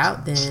figure it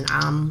out, then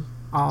I'm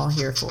all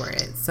here for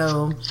it.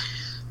 So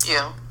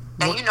yeah.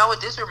 And you know what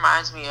this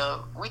reminds me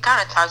of? We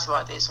kind of talked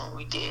about this when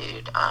we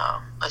did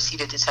a seat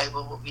at the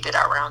table, when we did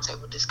our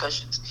roundtable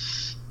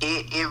discussions.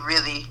 It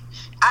really,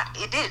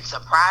 it didn't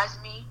surprise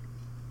me,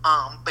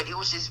 but it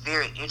was just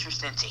very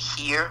interesting to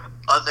hear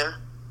other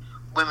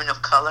women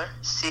of color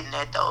sitting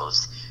at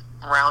those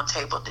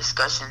roundtable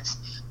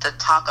discussions to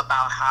talk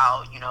about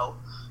how,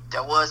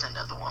 there was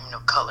another woman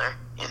of color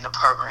in the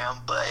program,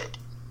 but,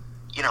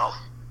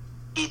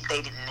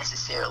 they didn't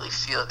necessarily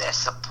feel that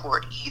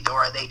support either,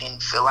 or they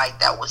didn't feel like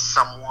that was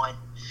someone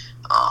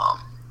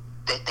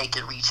that they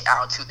could reach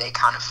out to. They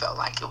kind of felt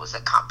like it was a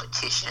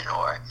competition,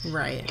 or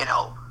right,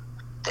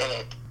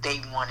 that they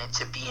wanted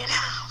to be in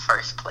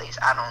first place.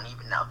 I don't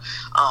even know,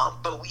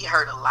 but we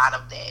heard a lot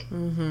of that.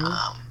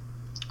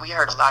 Mm-hmm. We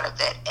heard a lot of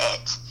that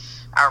at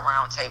our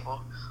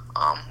roundtable,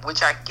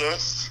 which I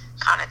guess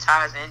kind of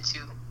ties into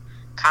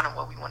kind of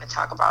what we want to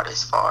talk about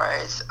as far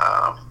as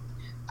our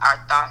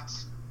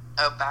thoughts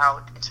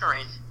about the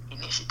Turin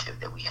initiative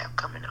that we have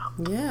coming up.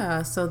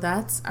 Yeah, so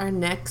that's our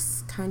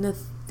next kind of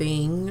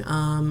thing,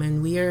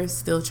 and we are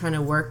still trying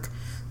to work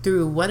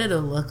through what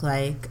it'll look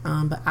like,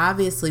 but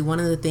obviously one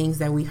of the things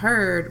that we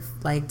heard,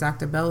 like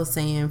Dr. Bell was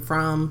saying,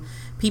 from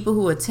people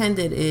who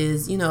attended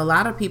is, a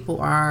lot of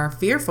people are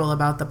fearful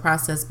about the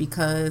process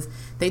because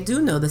they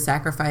do know the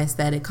sacrifice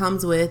that it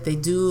comes with. They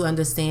do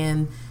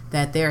understand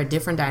that there are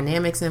different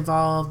dynamics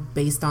involved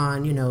based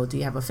on, do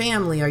you have a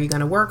family? Are you going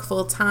to work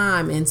full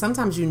time? And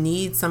sometimes you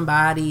need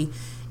somebody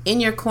in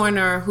your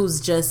corner who's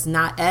just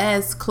not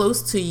as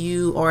close to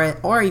you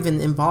or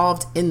even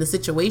involved in the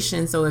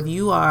situation. So if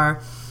you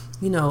are,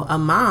 a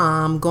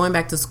mom going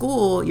back to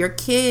school, your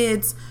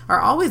kids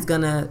are always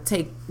going to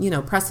take,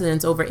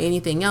 precedence over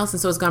anything else. And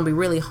so it's going to be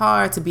really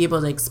hard to be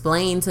able to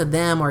explain to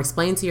them or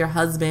explain to your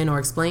husband or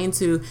explain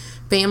to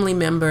family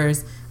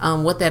members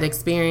what that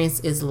experience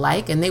is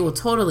like. And they will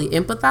totally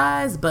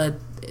empathize, but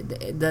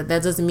that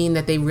doesn't mean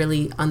that they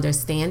really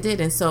understand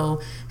it. And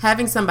so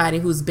having somebody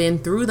who's been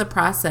through the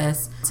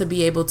process to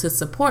be able to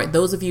support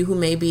those of you who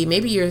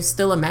maybe you're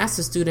still a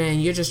master's student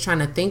and you're just trying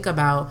to think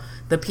about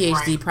the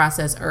PhD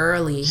process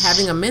early,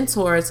 having a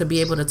mentor to be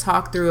able to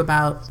talk through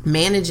about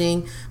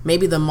managing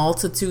maybe the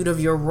multitude of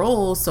your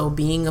roles, so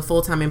being a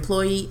full-time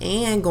employee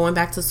and going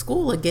back to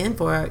school again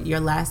for your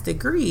last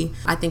degree,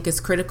 I think is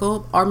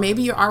critical. Or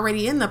maybe you're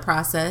already in the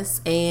process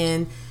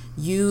and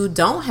you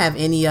don't have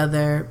any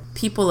other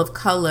people of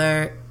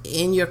color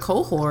in your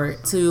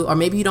cohort or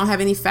maybe you don't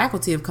have any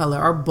faculty of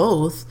color, or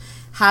both.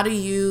 How do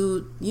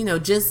you,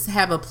 just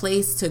have a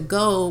place to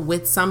go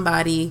with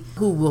somebody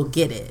who will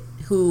get it,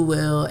 who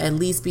will at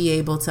least be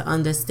able to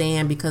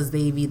understand because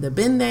they've either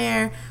been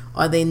there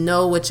or they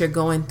know what you're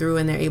going through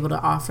and they're able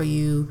to offer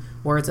you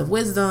words of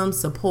wisdom,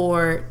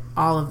 support,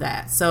 all of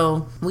that.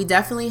 So we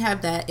definitely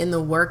have that in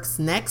the works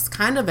next,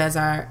 kind of as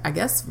our, I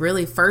guess,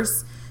 really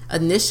first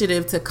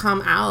initiative to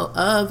come out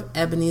of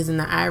Ebonies and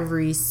the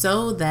Ivories,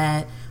 so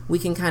that we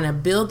can kind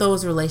of build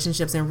those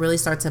relationships and really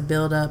start to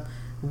build up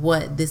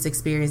what this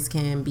experience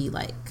can be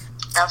like.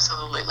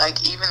 Absolutely.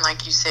 Like, even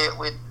like you said,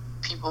 with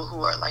people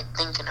who are like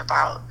thinking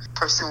about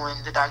pursuing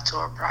the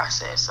doctoral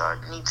process or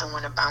need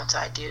someone to bounce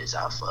ideas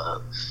off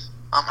of.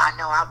 I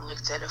know I've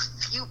looked at a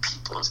few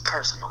people's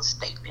personal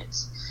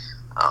statements,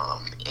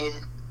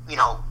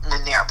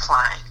 when they're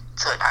applying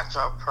to a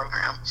doctoral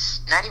program,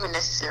 not even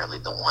necessarily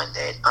the one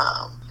that,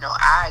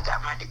 I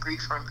got my degree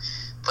from,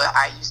 but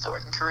I used to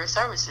work in career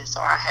services,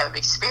 so I have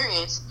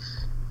experience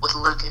with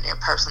looking at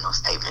personal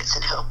statements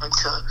and helping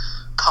to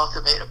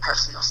cultivate a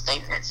personal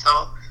statement. So,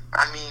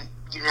 I mean,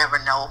 you never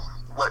know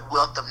what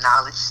wealth of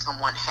knowledge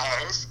someone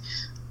has.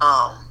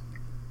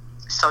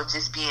 So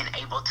just being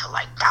able to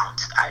like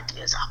bounce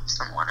ideas off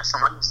someone or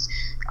someone who's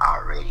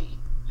already,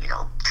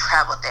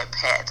 traveled that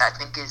path, I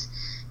think is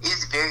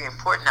very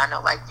important. I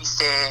know, like we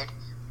said,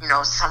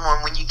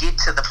 someone, when you get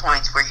to the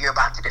points where you're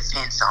about to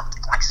defend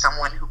something, like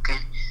someone who can,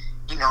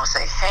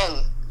 say,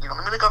 hey,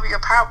 let me look over your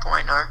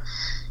PowerPoint, or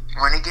you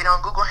want to get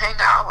on Google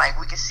Hangout, like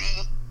we can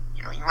see,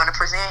 you want to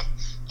present,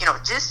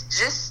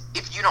 just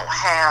if you don't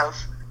have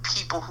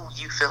people who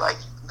you feel like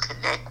you can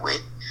connect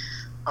with,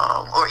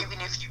 or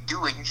even if you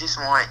do it, you just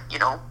want,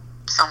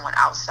 someone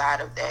outside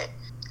of that,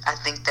 I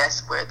think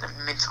that's where the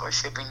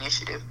mentorship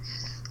initiative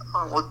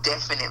will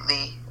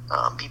definitely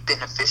be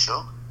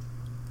beneficial.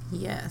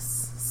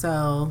 Yes.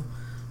 So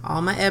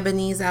all my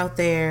ebonies out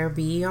there,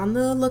 be on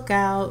the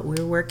lookout.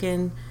 We're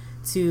working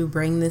to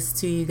bring this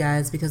to you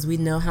guys because we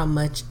know how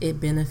much it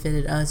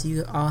benefited us.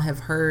 You all have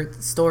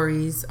heard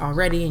stories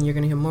already, and you're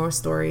going to hear more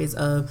stories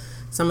of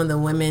some of the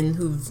women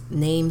whose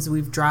names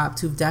we've dropped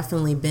who've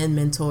definitely been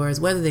mentors,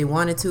 whether they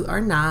wanted to or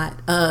not,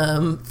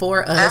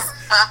 for us.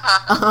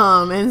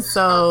 And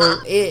so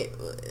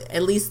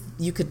at least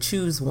you could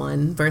choose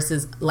one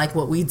versus like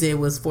what we did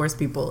was force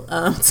people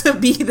to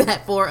be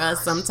that for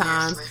us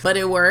sometimes. But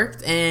it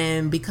worked,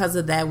 and because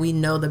of that, we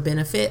know the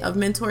benefit of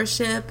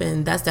mentorship,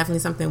 and that's definitely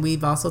something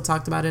we've also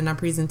talked about in our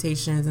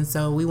presentations, and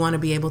so we want to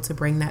be able to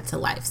bring that to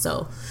life.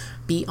 So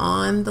be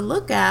on the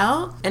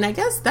lookout. And I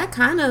guess that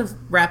kind of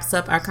wraps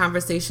up our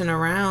conversation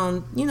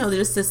around,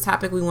 just this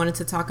topic we wanted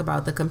to talk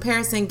about, the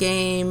comparison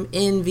game,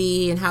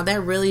 envy, and how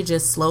that really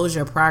just slows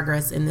your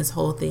progress in this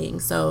whole thing.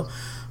 So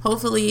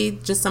hopefully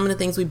just some of the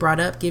things we brought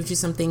up gives you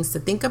some things to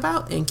think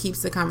about and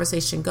keeps the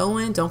conversation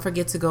going. Don't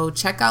forget to go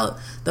check out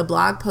the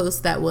blog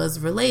post that was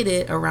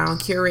related around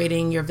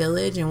curating your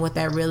village and what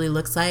that really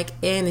looks like.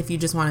 And if you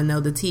just want to know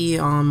the tea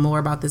on more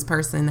about this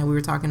person that we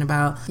were talking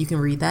about, you can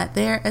read that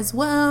there as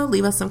well.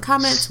 Leave us some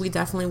comments. We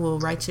definitely will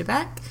write you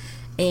back.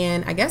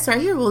 And I guess right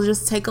here, we'll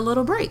just take a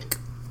little break.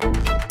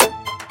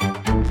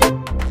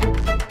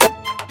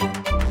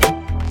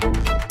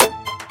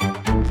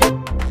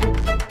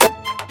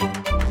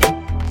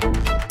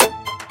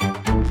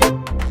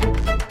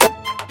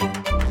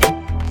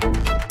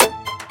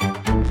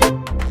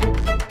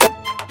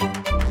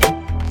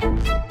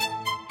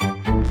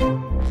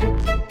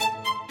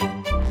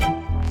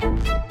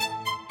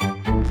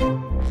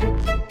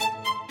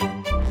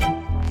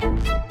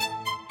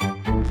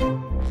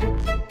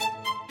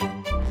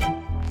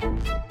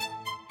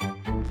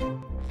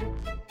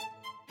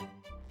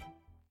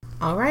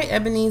 All right,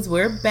 Ebonies,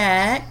 we're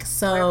back.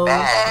 So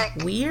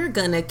we're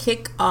going to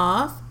kick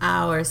off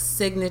our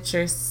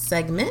signature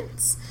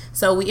segments.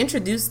 So we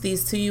introduced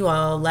these to you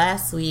all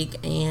last week,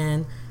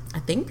 and I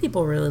think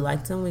people really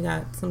liked them. We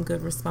got some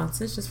good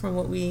responses just from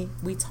what we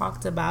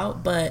talked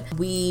about. But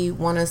we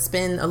want to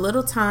spend a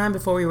little time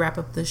before we wrap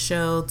up the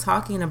show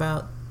talking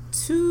about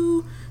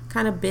two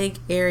kind of big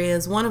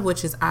areas, one of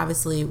which is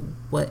obviously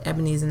what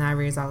Ebonies and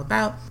Ivory is all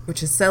about,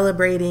 which is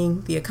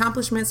celebrating the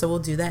accomplishments. So we'll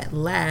do that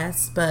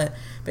last. But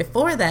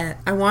before that,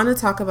 I want to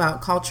talk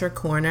about Culture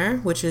Corner,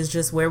 which is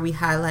just where we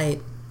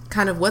highlight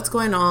kind of what's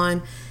going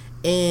on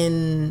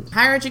in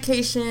higher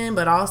education,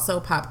 but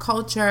also pop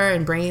culture,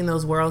 and bringing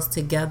those worlds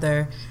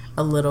together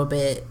a little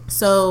bit.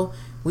 So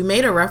we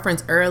made a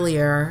reference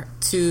earlier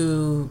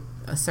to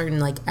a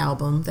certain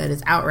album that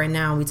is out right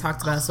now. We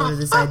talked about sort of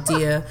this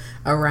idea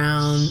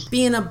around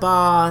being a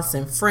boss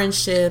and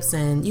friendships,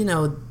 and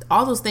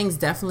all those things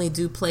definitely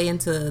do play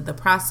into the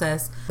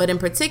process. But in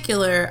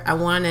particular, I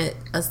wanted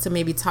us to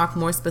maybe talk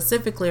more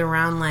specifically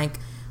around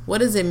what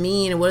does it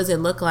mean and what does it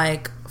look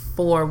like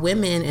for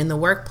women in the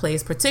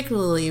workplace,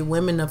 particularly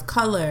women of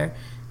color,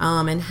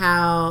 and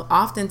how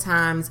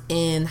oftentimes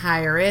in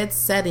higher ed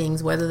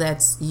settings, whether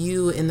that's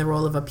you in the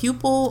role of a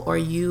pupil or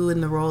you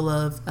in the role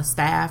of a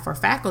staff or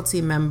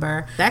faculty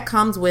member, that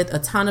comes with a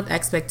ton of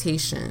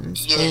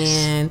expectations. Yes.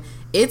 And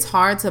it's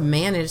hard to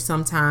manage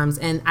sometimes.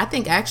 And I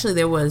think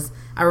actually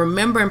I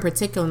remember in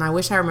particular, and I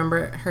wish I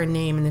remember her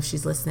name, and if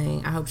she's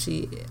listening, I hope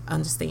she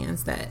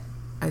understands that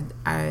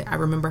I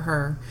remember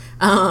her.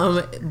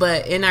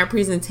 But in our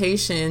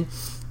presentation,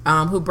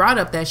 who brought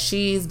up that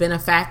she's been a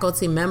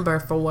faculty member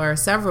for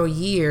several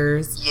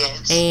years.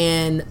 Yes.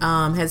 And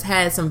has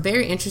had some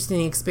very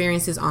interesting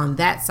experiences on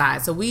that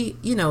side. So we,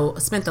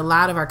 spent a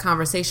lot of our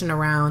conversation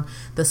around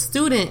the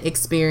student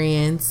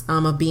experience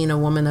of being a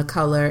woman of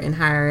color in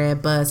higher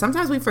ed. But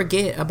sometimes we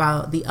forget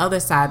about the other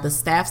side, the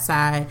staff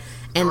side.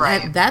 And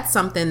right. that's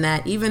something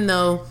that, even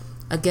though,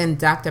 again,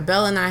 Dr.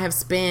 Bell and I have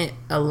spent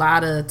a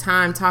lot of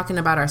time talking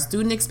about our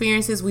student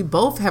experiences, we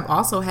both have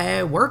also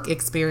had work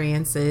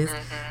experiences,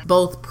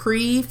 both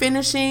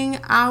pre-finishing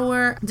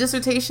our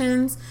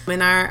dissertations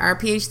and our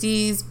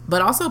PhDs,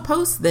 but also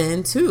post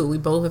then, too. We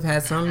both have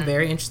had some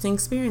very interesting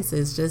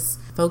experiences, just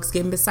folks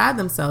getting beside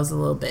themselves a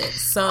little bit.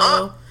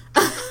 So...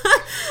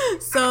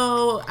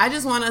 So I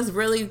just want us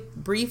really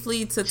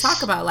briefly to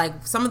talk about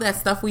like some of that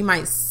stuff we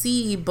might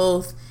see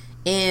both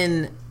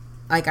in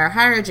like our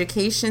higher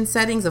education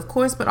settings, of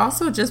course, but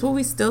also just what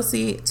we still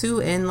see too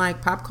in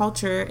like pop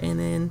culture and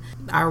in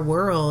our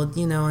world,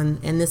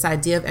 and this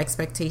idea of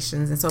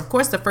expectations. And so, of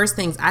course, the first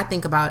things I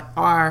think about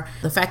are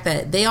the fact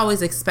that they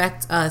always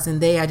expect us,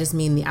 and I just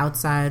mean the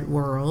outside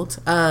world,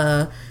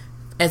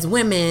 as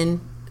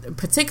women,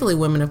 particularly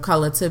women of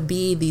color, to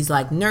be these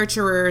like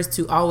nurturers,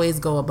 to always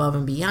go above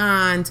and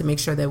beyond, to make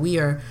sure that we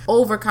are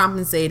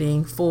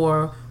overcompensating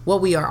for what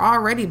we are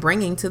already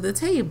bringing to the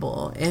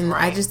table. And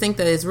right. I just think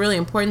that it's really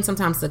important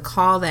sometimes to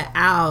call that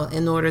out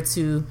in order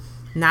to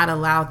not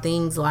allow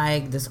things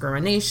like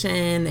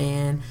discrimination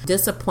and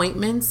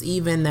disappointments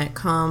even that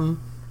come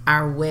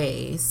our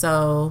way.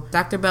 So,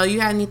 Dr. Bell,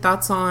 you had any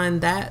thoughts on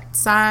that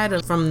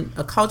side from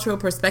a cultural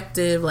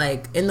perspective,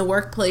 like in the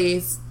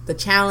workplace, the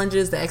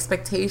challenges, the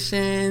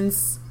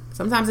expectations?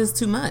 Sometimes it's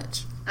too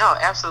much. No,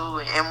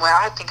 absolutely. And what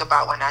I think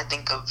about when I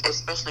think of,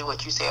 especially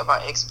what you say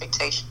about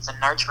expectations and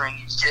nurturing,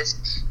 is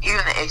just even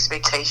the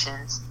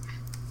expectations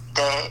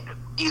that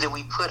either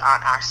we put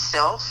on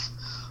ourselves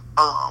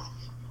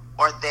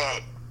or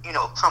that,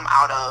 come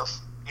out of,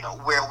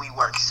 where we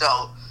work.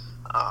 So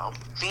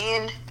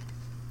being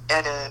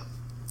at a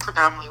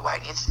predominantly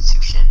white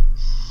institution,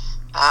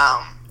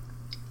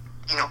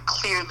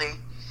 clearly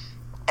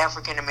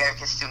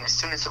African-American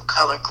students of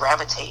color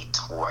gravitate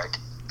toward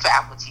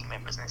faculty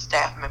members and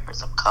staff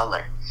members of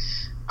color.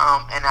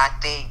 And I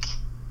think,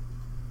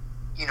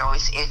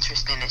 it's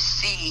interesting to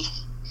see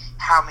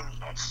how many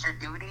extra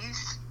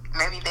duties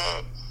maybe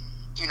that,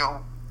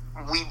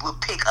 we will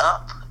pick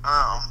up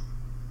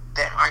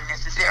that aren't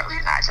necessarily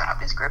in our job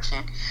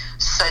description,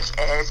 such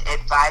as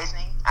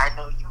advising. I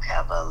know you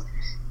have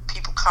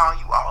people call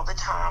you all the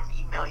time,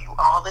 email you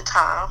all the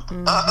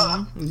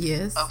time.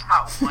 Yes. Of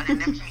how wanting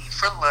them to meet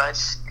for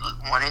lunch,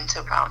 wanting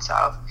to bounce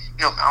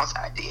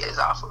ideas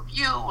off of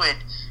you, and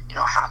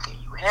how can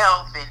you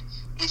help? And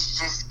it's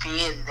just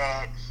being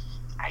that,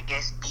 I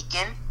guess,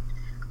 beacon.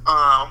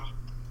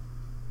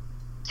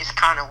 It's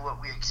kind of what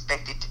we're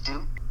expected to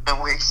do, and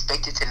we're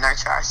expected to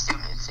nurture our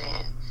students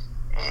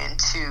and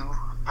to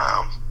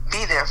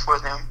be there for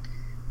them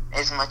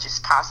as much as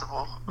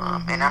possible.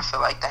 And I feel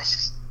like that's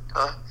just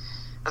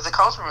as a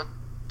cultural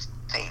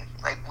thing.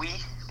 Like we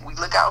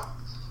look out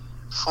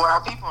for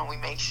our people, and we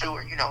make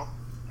sure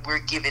we're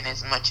giving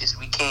as much as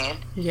we can.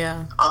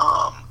 Yeah.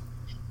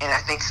 And I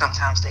think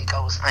sometimes that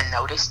goes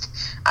unnoticed.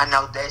 I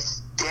know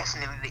that's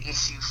definitely the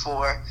issue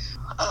for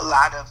a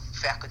lot of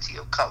faculty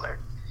of color,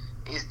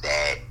 is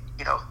that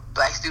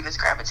black students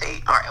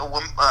gravitate, or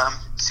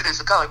students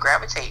of color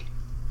gravitate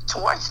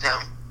towards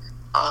them,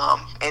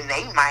 and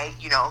they might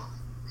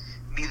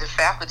be the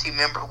faculty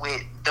member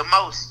with the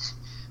most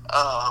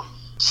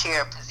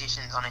chair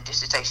positions on a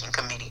dissertation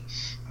committee,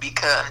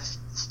 because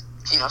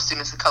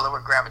students of color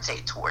would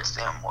gravitate towards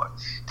them, or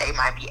they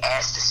might be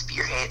asked to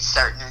spearhead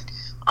certain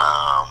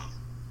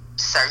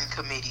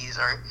committees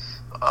or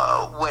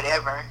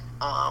whatever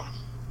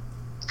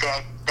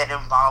that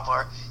involve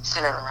or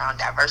center around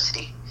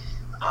diversity.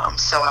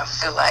 So I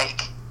feel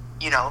like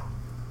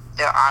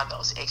there are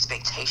those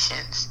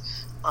expectations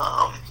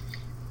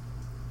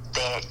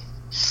that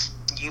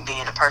you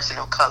being a person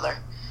of color,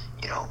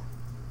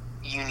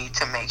 you need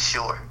to make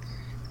sure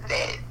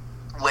that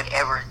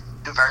whatever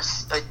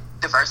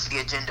diversity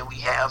agenda we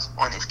have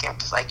on this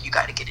campus, like, you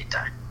got to get it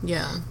done.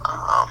 Yeah.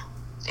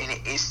 And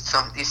it's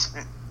our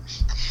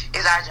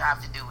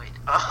job to do it.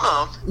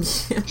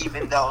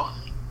 Even though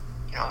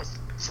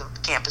it's a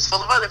campus full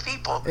of other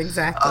people.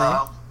 Exactly.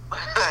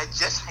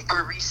 Just like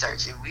we're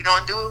researching, we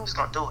don't do it, who's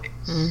gonna do it?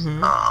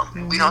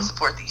 We don't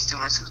support these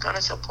students, who's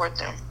gonna support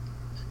them?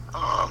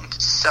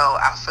 So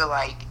I feel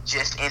like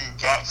just in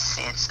that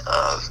sense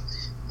of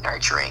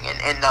nurturing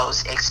and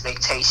those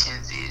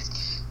expectations is,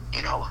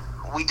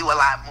 we do a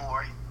lot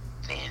more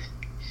than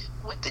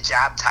what the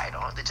job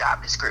title or the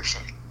job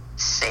description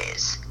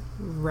says.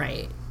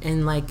 Right.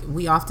 And like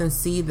we often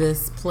see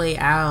this play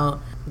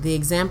out. The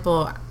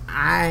example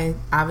I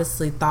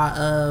obviously thought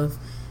of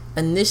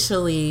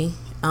initially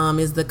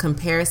is the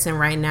comparison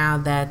right now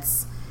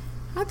that's,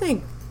 I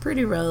think,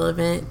 pretty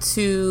relevant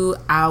to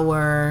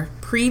our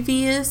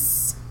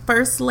previous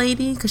First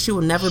Lady, because she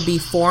will never be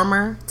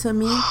former to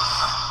me.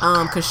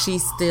 because she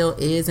still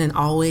is and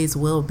always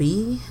will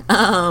be.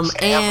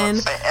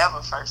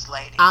 Forever First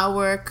Lady.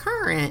 Our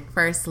current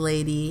First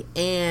Lady,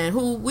 and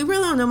who we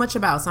really don't know much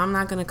about, so I'm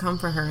not going to come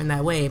for her in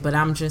that way, but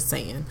I'm just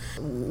saying.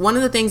 One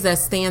of the things that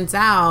stands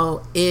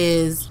out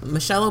is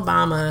Michelle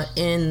Obama,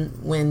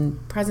 when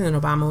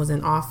President Obama was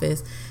in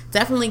office,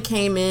 definitely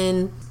came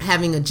in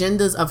having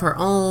agendas of her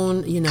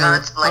own,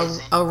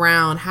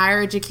 around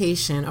higher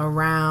education,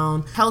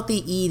 around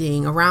healthy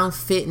eating, around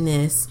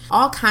fitness,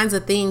 all kinds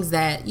of things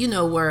that,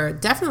 were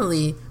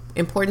definitely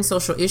important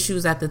social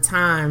issues at the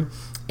time.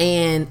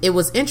 And it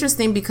was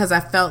interesting because I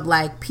felt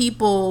like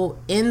people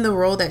in the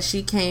role that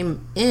she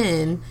came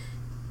in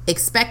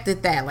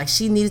expected that. Like,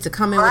 she needed to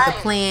come in with a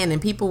plan,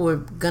 and people were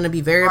going to be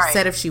very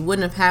upset if she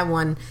wouldn't have had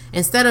one.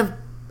 Instead of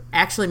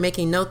actually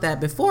making note that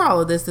before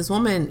all of this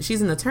woman,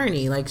 she's an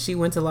attorney. Like, she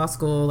went to law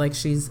school. Like,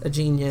 she's a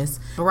genius.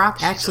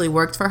 Barack actually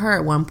worked for her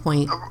at one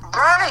point.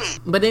 Right.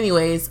 But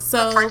anyways,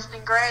 so... a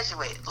Princeton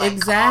graduate. Like,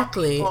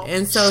 exactly.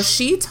 And so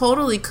she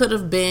totally could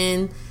have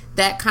been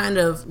that kind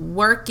of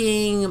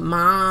working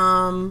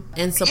mom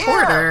and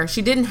supporter.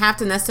 She didn't have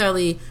to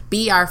necessarily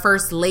be our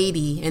first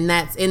lady, and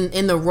that's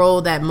in the role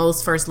that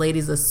most first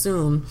ladies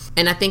assume.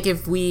 And I think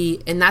if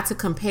we, and not to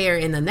compare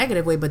in a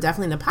negative way, but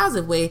definitely in a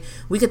positive way,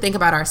 we could think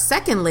about our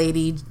second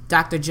lady,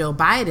 Dr. Jill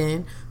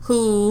Biden,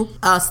 who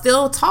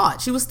still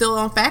taught. She was still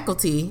on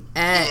faculty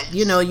at,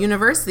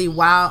 university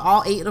while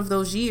all 8 of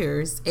those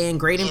years, and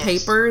grading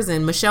papers.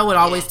 And Michelle would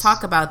always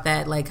talk about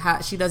that, like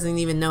how she doesn't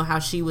even know how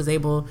she was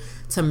able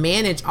to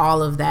manage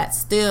all of that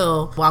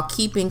still while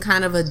keeping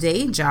kind of a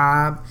day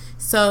job.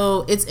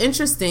 So it's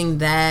interesting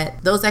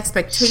that those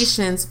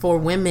expectations for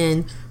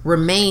women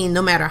remain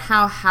no matter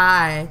how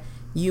high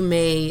you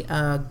may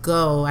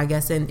go, I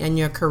guess, in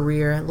your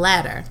career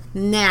ladder.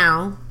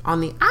 Now,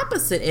 on the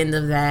opposite end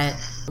of that,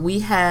 we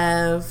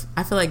have,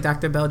 I feel like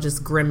Dr. Bell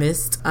just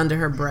grimaced under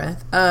her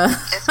breath.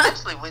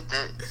 Especially with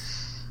the,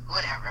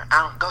 whatever,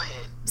 go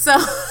ahead. So,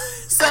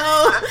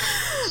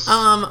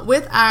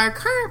 with our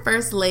current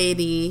First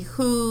Lady,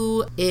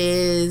 who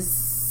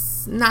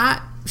is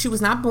not, she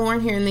was not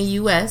born here in the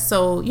U.S.,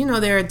 so,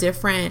 there are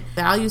different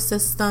value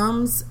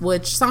systems,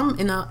 which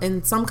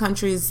in some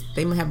countries,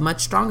 they have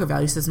much stronger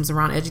value systems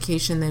around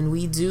education than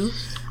we do.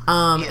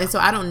 And so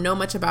I don't know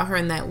much about her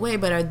in that way,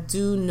 but I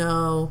do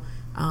know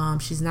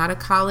she's not a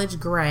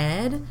college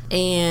grad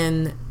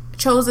and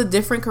chose a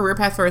different career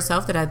path for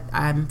herself that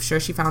I'm sure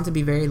she found to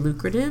be very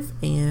lucrative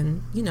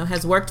and,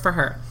 has worked for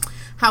her.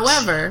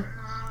 However,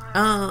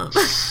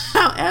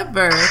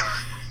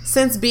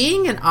 since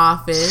being in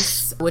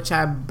office, which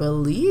I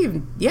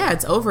believe,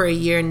 it's over a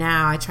year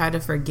now, I try to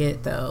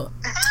forget though,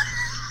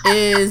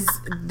 is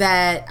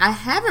that I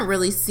haven't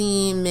really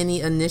seen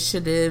many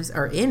initiatives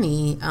or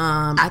any.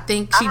 I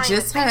think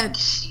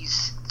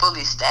she's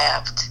fully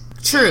staffed.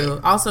 True.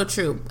 Also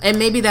true. And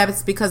maybe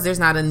that's because there's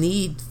not a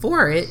need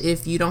for it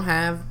if you don't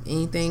have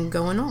anything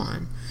going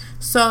on.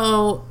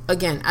 So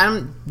again,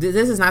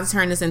 this is not to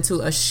turn this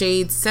into a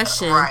shade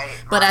session,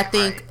 but I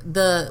think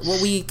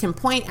what we can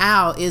point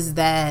out is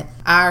that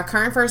our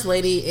current First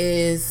Lady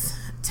is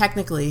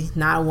technically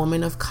not a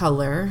woman of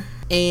color,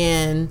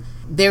 and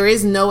there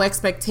is no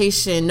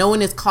expectation. No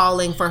one is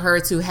calling for her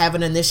to have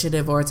an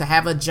initiative or to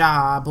have a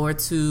job or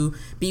to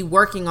be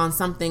working on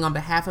something on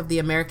behalf of the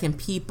American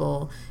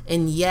people.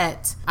 And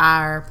yet,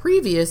 our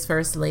previous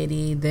First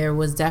Lady, there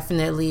was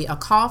definitely a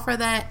call for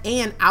that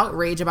and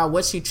outrage about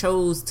what she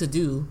chose to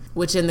do,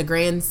 which in the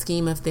grand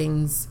scheme of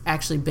things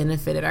actually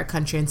benefited our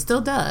country and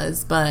still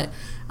does. But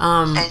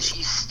and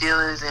she still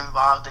is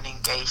involved and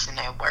engaged in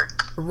that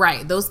work.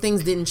 Right. Those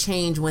things didn't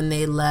change when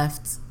they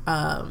left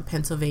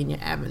Pennsylvania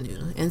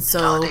Avenue. And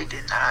so they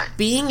did not.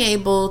 Being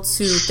able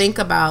to think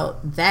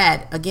about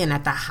that again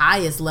at the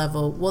highest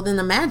level, well, then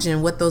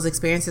imagine what those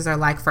experiences are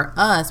like for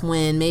us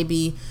when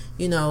maybe,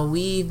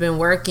 we've been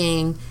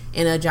working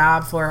in a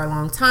job for a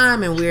long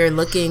time and we're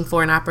looking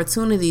for an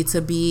opportunity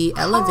to be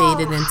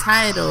elevated in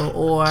title,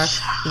 or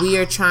we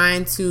are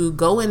trying to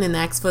go in and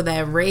ask for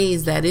that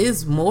raise that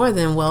is more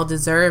than well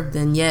deserved,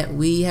 and yet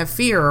we have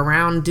fear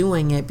around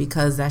doing it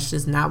because that's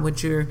just not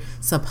what you're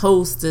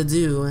supposed to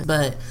do.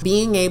 But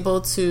being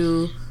able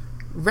to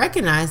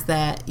recognize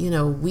that,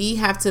 we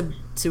have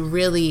to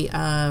really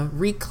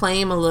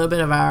reclaim a little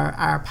bit of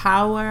our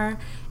power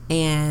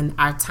and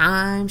our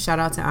time. Shout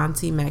out to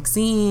Auntie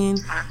Maxine.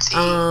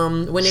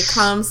 When it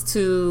comes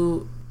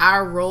to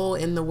our role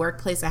in the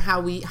workplace and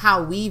how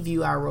we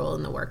view our role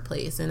in the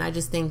workplace. And I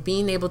just think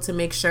being able to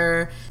make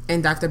sure,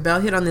 and Dr.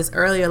 Bell hit on this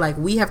earlier, like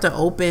we have to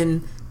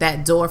open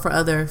that door for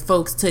other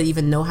folks to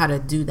even know how to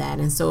do that.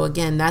 And so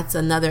again, that's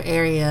another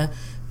area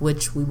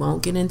which we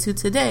won't get into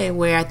today,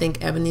 where I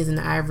think Ebenezer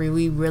and Ivory,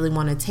 we really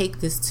want to take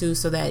this to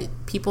so that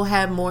people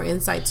have more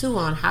insight too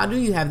on how do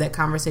you have that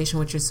conversation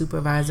with your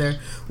supervisor?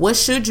 What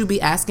should you be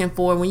asking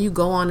for when you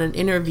go on an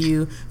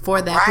interview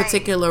for that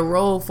particular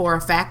role for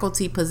a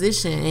faculty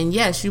position? And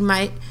yes,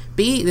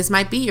 this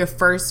might be your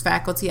first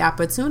faculty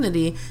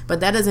opportunity, but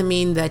that doesn't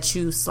mean that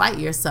you slight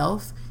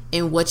yourself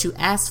in what you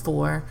ask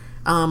for,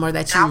 or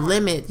that you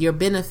limit your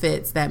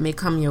benefits that may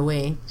come your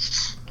way.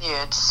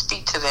 Yeah, to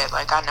speak to that,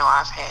 like, I know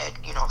I've had,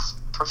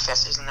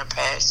 professors in the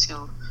past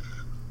who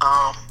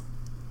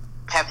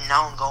have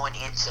known going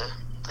into,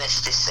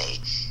 let's just say,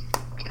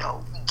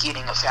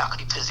 getting a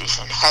faculty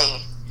position,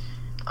 hey,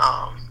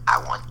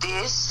 I want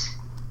this,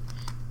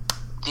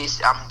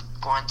 I'm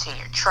going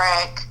tenure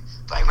track,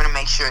 so I'm going to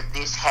make sure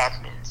this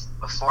happens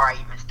before I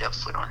even step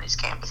foot on this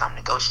campus. I'm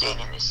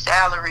negotiating this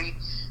salary,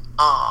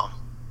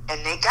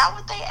 and they got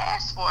what they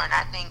asked for, and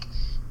I think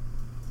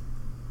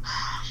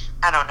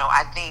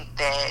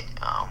that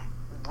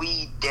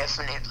we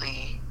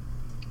definitely,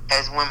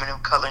 as women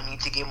of color, need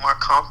to get more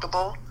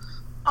comfortable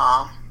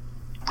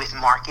with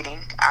marketing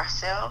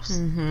ourselves,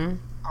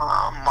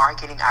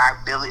 marketing our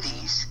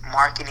abilities,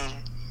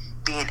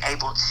 being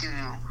able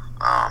to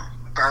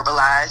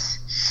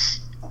verbalize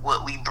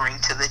what we bring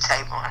to the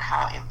table and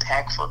how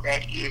impactful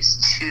that is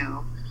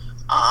to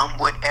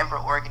whatever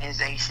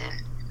organization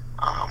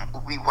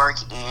we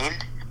work in.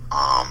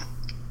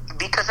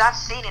 Because I've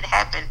seen it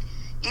happen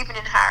even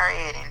in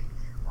higher ed, and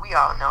we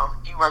all know,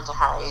 you work in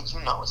higher ed,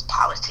 it's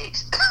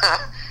politics.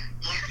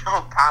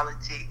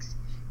 Politics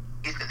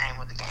is the name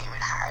of the game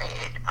in higher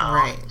ed.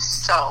 Right.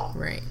 So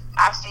right.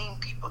 I've seen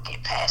people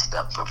get passed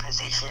up for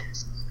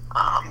positions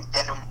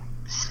that are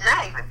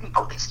not even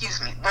people,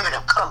 women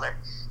of color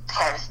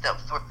passed up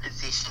for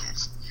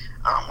positions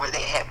where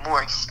they had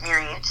more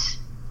experience,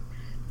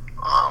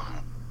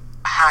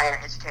 higher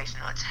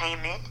educational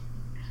attainment.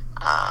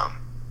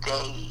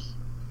 They,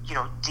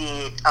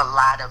 did a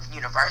lot of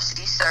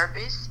university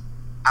service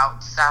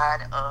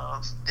outside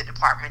of the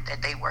department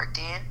that they worked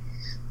in,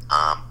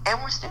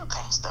 and were still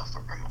passed up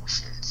for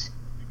promotions,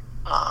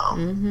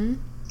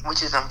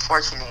 which is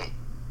unfortunate,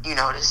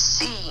 to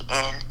see.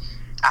 And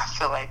I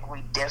feel like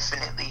we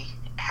definitely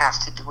have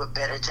to do a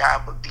better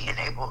job of being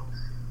able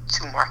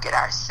to market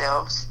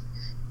ourselves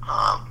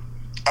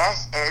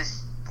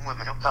as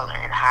women of color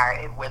in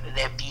higher ed, whether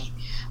that be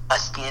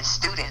us being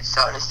students,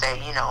 so to say,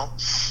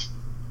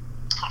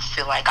 I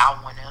feel like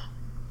I want to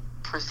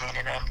present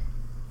at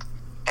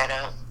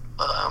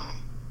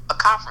a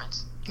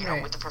conference,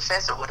 right. with the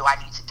professor. What do I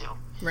need to do?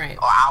 Right.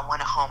 Or I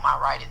want to hone my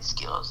writing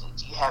skills.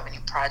 Do you have any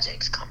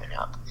projects coming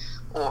up?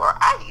 Or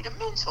I need a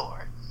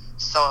mentor.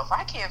 So if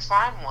I can't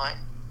find one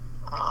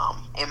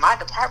in my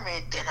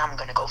department, then I'm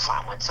going to go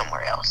find one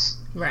somewhere else.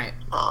 Right.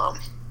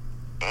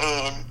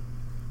 And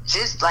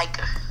just like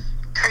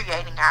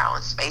creating our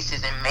own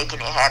spaces and making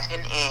it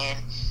happen, and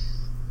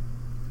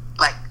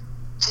like,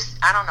 just,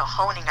 I don't know,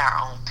 honing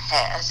our own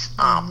paths,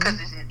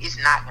 because it's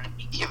not going to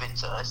be given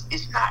to us.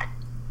 It's not.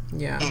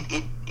 Yeah.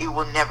 It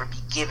will never be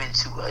given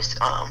to us.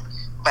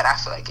 But I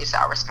feel like it's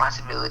our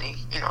responsibility.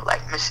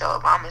 Like Michelle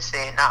Obama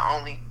said, not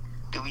only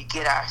do we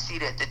get our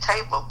seat at the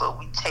table, but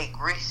we take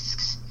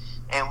risks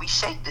and we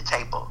shake the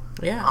table.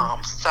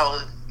 Yeah. So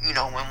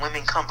when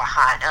women come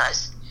behind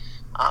us,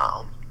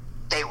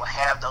 they will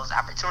have those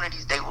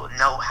opportunities. They will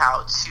know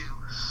how to,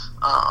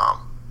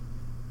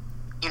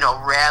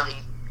 rally,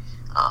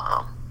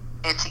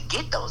 and to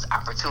get those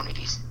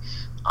opportunities,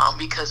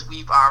 because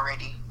we've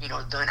already,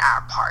 done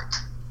our part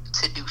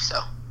to do so.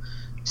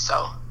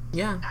 So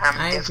yeah, I'm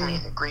I definitely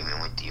agree. in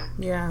agreement with you.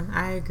 Yeah,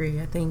 I agree.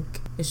 I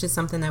think it's just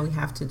something that we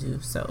have to do.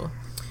 So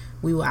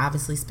we will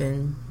obviously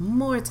spend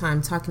more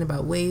time talking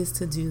about ways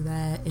to do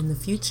that in the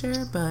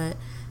future, but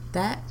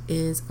that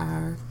is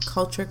our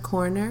Culture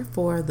Corner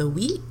for the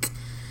week.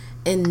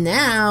 And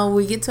now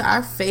we get to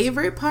our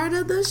favorite part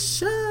of the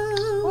show.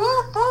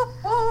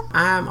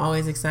 I'm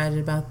always excited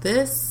about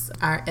this.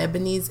 Our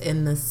Ebony's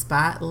in the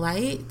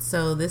Spotlight.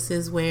 So this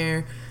is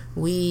where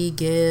we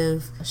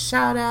give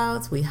shout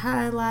outs, we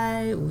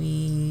highlight,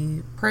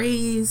 we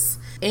praise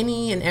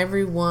any and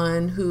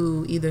everyone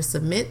who either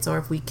submits, or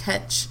if we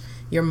catch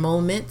your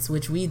moments,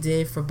 which we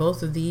did for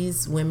both of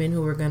these women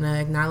who we're going to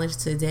acknowledge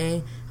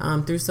today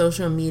through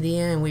social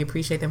media, and we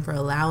appreciate them for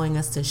allowing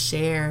us to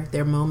share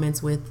their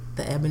moments with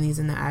the Ebony's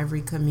and the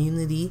Ivory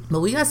community.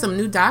 But we got some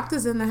new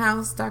doctors in the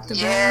house, Dr.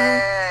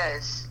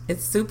 Yes. Bell.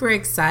 It's super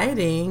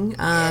exciting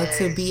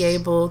to be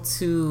able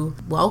to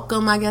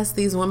welcome, I guess,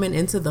 these women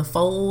into the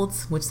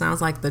folds, which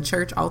sounds like the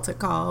church altar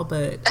call,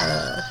 but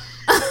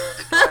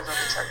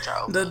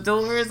the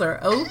doors are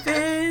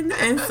open.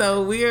 And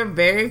so we are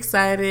very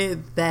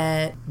excited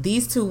that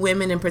these two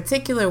women in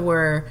particular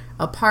were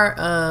a part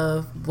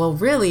of, well,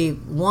 really,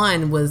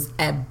 one was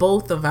at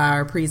both of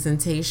our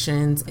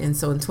presentations. And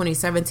so in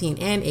 2017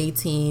 and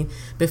 18,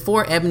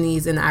 before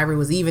Ebony's and the Ivory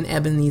was even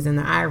Ebony's and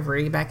the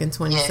Ivory back in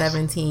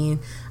 2017.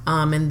 Yes.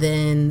 And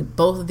then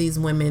both of these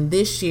women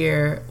this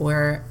year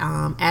were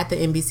at the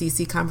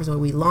NBCC conference where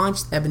we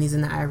launched Ebony's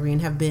and the Ivory,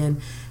 and have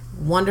been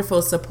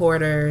wonderful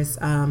supporters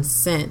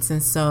since.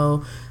 And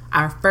so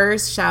our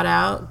first shout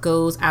out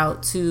goes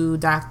out to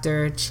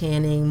Dr.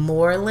 Channing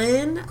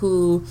Moreland,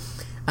 who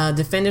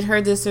defended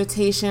her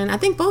dissertation. I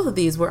think both of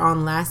these were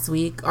on last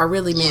week, or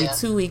really maybe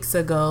 2 weeks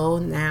ago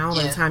now,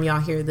 by the time y'all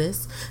hear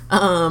this.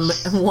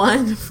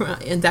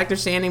 And Dr.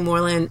 Shannon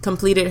Moreland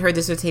completed her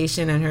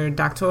dissertation and her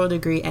doctoral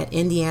degree at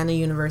Indiana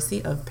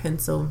University of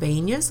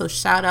Pennsylvania. So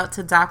shout out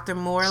to Dr.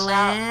 Moreland.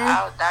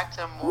 Shout out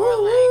Dr.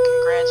 Moreland.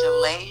 Woo!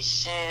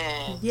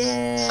 Congratulations.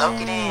 Yeah.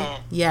 Soak it in.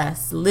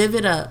 Yes. Live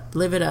it up.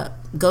 Live it up.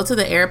 Go to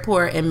the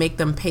airport and make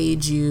them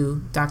page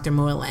you Dr.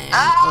 Moreland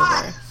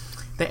over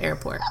the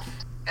airport.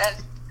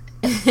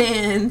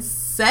 And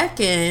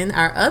second,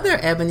 our other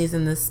Ebony's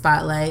in the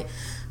Spotlight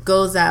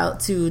goes out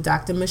to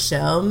Dr.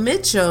 Michelle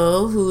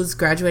Mitchell, who's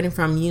graduating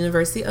from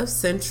University of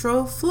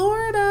Central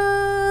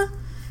Florida.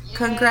 Yay.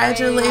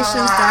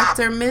 Congratulations,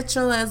 Dr.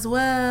 Mitchell, as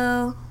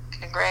well.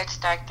 Congrats,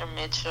 Dr.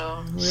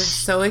 Mitchell. We're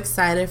so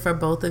excited for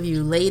both of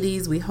you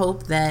ladies. We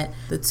hope that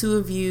the two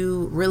of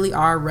you really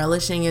are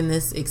relishing in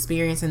this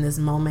experience, in this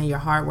moment. Your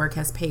hard work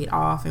has paid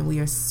off, and we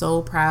are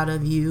so proud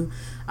of you.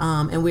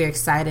 And we're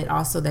excited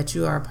also that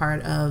you are a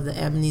part of the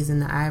Ebony's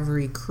and the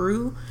Ivory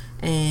crew.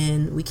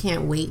 And we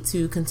can't wait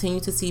to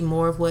continue to see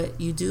more of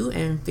what you do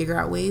and figure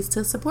out ways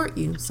to support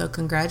you. So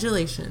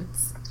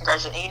congratulations.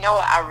 Congratulations. You know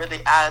what?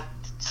 I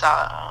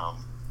saw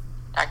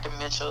Dr.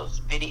 Mitchell's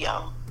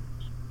video.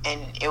 And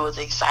it was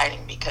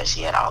exciting because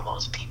she had all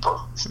those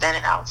people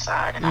standing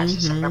outside. And I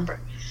just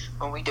remember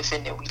when we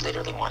defended, we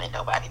literally wanted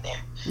nobody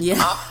there. Yeah.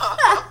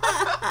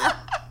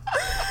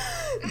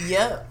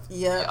 Yep.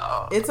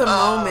 It's a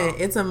moment.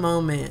 It's a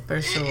moment,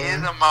 for sure. It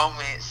is a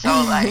moment. So,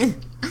 like,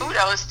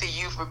 kudos to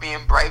you for being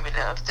brave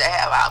enough to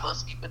have all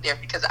those people there.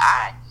 Because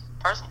I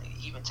personally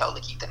even told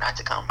Lakeitha not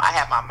to come. I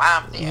had my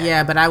mom there.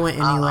 Yeah, but I went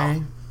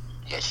anyway.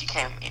 Yeah, she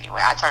came anyway.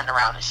 I turned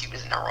around and she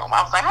was in the room.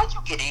 I was like, how'd you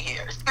get in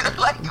here?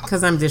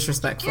 Because I'm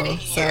disrespectful.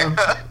 So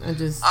I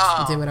just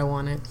did what I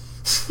wanted.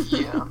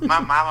 Yeah, my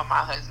mom and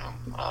my husband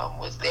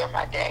was there.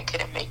 My dad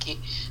couldn't make it.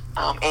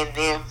 And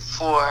then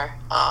for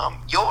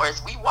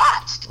yours, we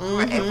watched. We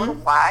were able to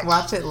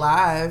watch it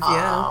live.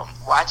 Yeah,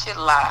 watch it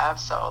live.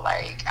 So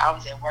like, I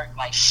was at work,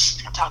 like,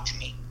 shh, don't talk to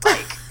me.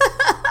 Like,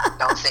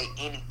 don't say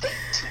anything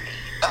to me.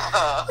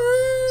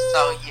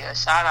 So yeah,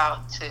 shout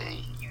out to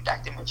you,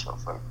 Dr. Mitchell,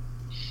 for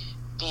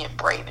being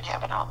brave and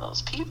having all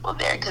those people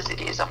there, because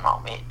it is a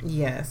moment.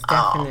 Yes,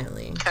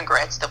 definitely.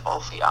 Congrats to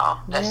both of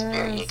y'all. That's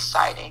very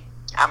exciting.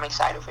 I'm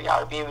excited for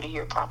y'all to be able to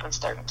hear Pomp and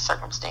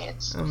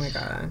Circumstance. Oh my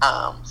God.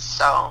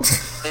 So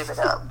live it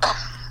up.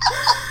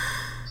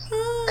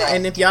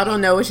 And if y'all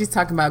don't know what she's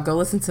talking about, go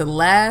listen to the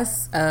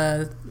last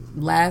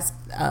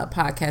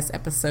podcast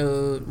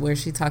episode where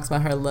she talks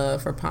about her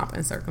love for Pomp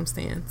and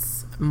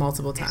Circumstance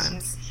multiple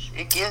times.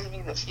 It gives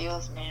me the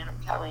feels, man. I'm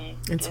telling you.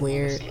 It's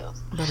weird.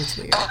 But it's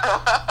weird.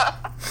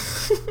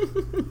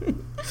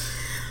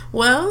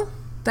 Well,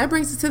 that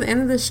brings us to the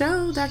end of the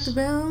show, Dr.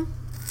 Bell.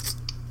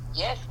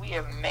 Yes, we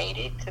have made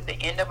it to the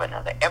end of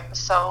another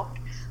episode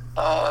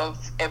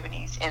of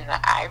Ebony's in the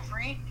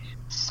Ivory.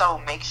 So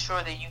make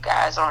sure that you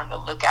guys are on the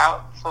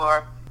lookout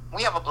for,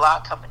 we have a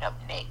blog coming up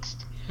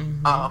next.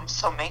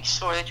 So make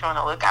sure that you're on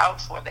the lookout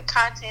for the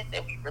content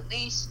that we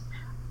release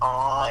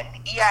on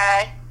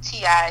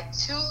EITI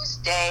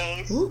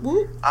Tuesdays. Whoop,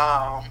 whoop.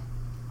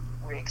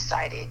 We're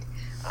excited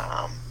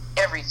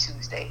every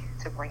Tuesday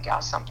to bring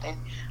y'all something.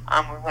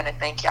 We want to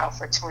thank y'all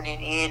for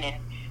tuning in and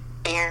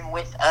bearing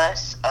with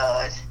us.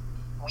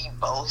 We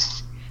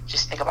both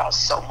just think about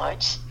so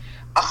much.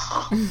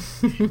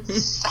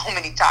 So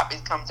many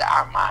topics come to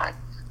our mind.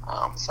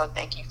 So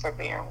thank you for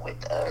bearing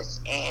with us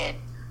and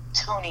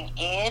tuning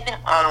in.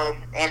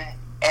 And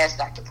as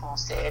Dr. Poole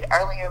said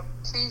earlier,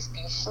 please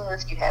be sure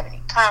if you have any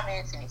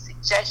comments, any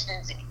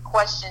suggestions, any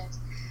questions,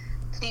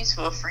 please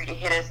feel free to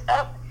hit us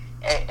up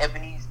at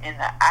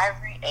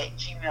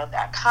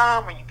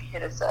ebonysintheivory@gmail.com, or you can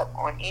hit us up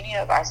on any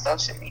of our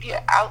social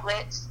media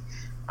outlets.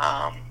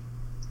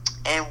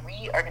 And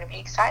we are going to be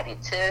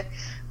excited to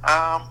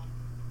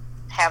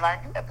have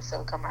our new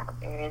episode come out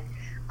and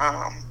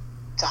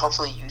to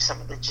hopefully use some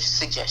of the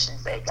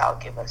suggestions that y'all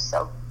give us.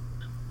 So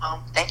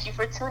thank you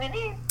for tuning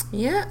in.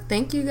 Yeah,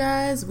 thank you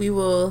guys. We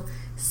will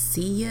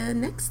see you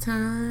next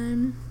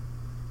time.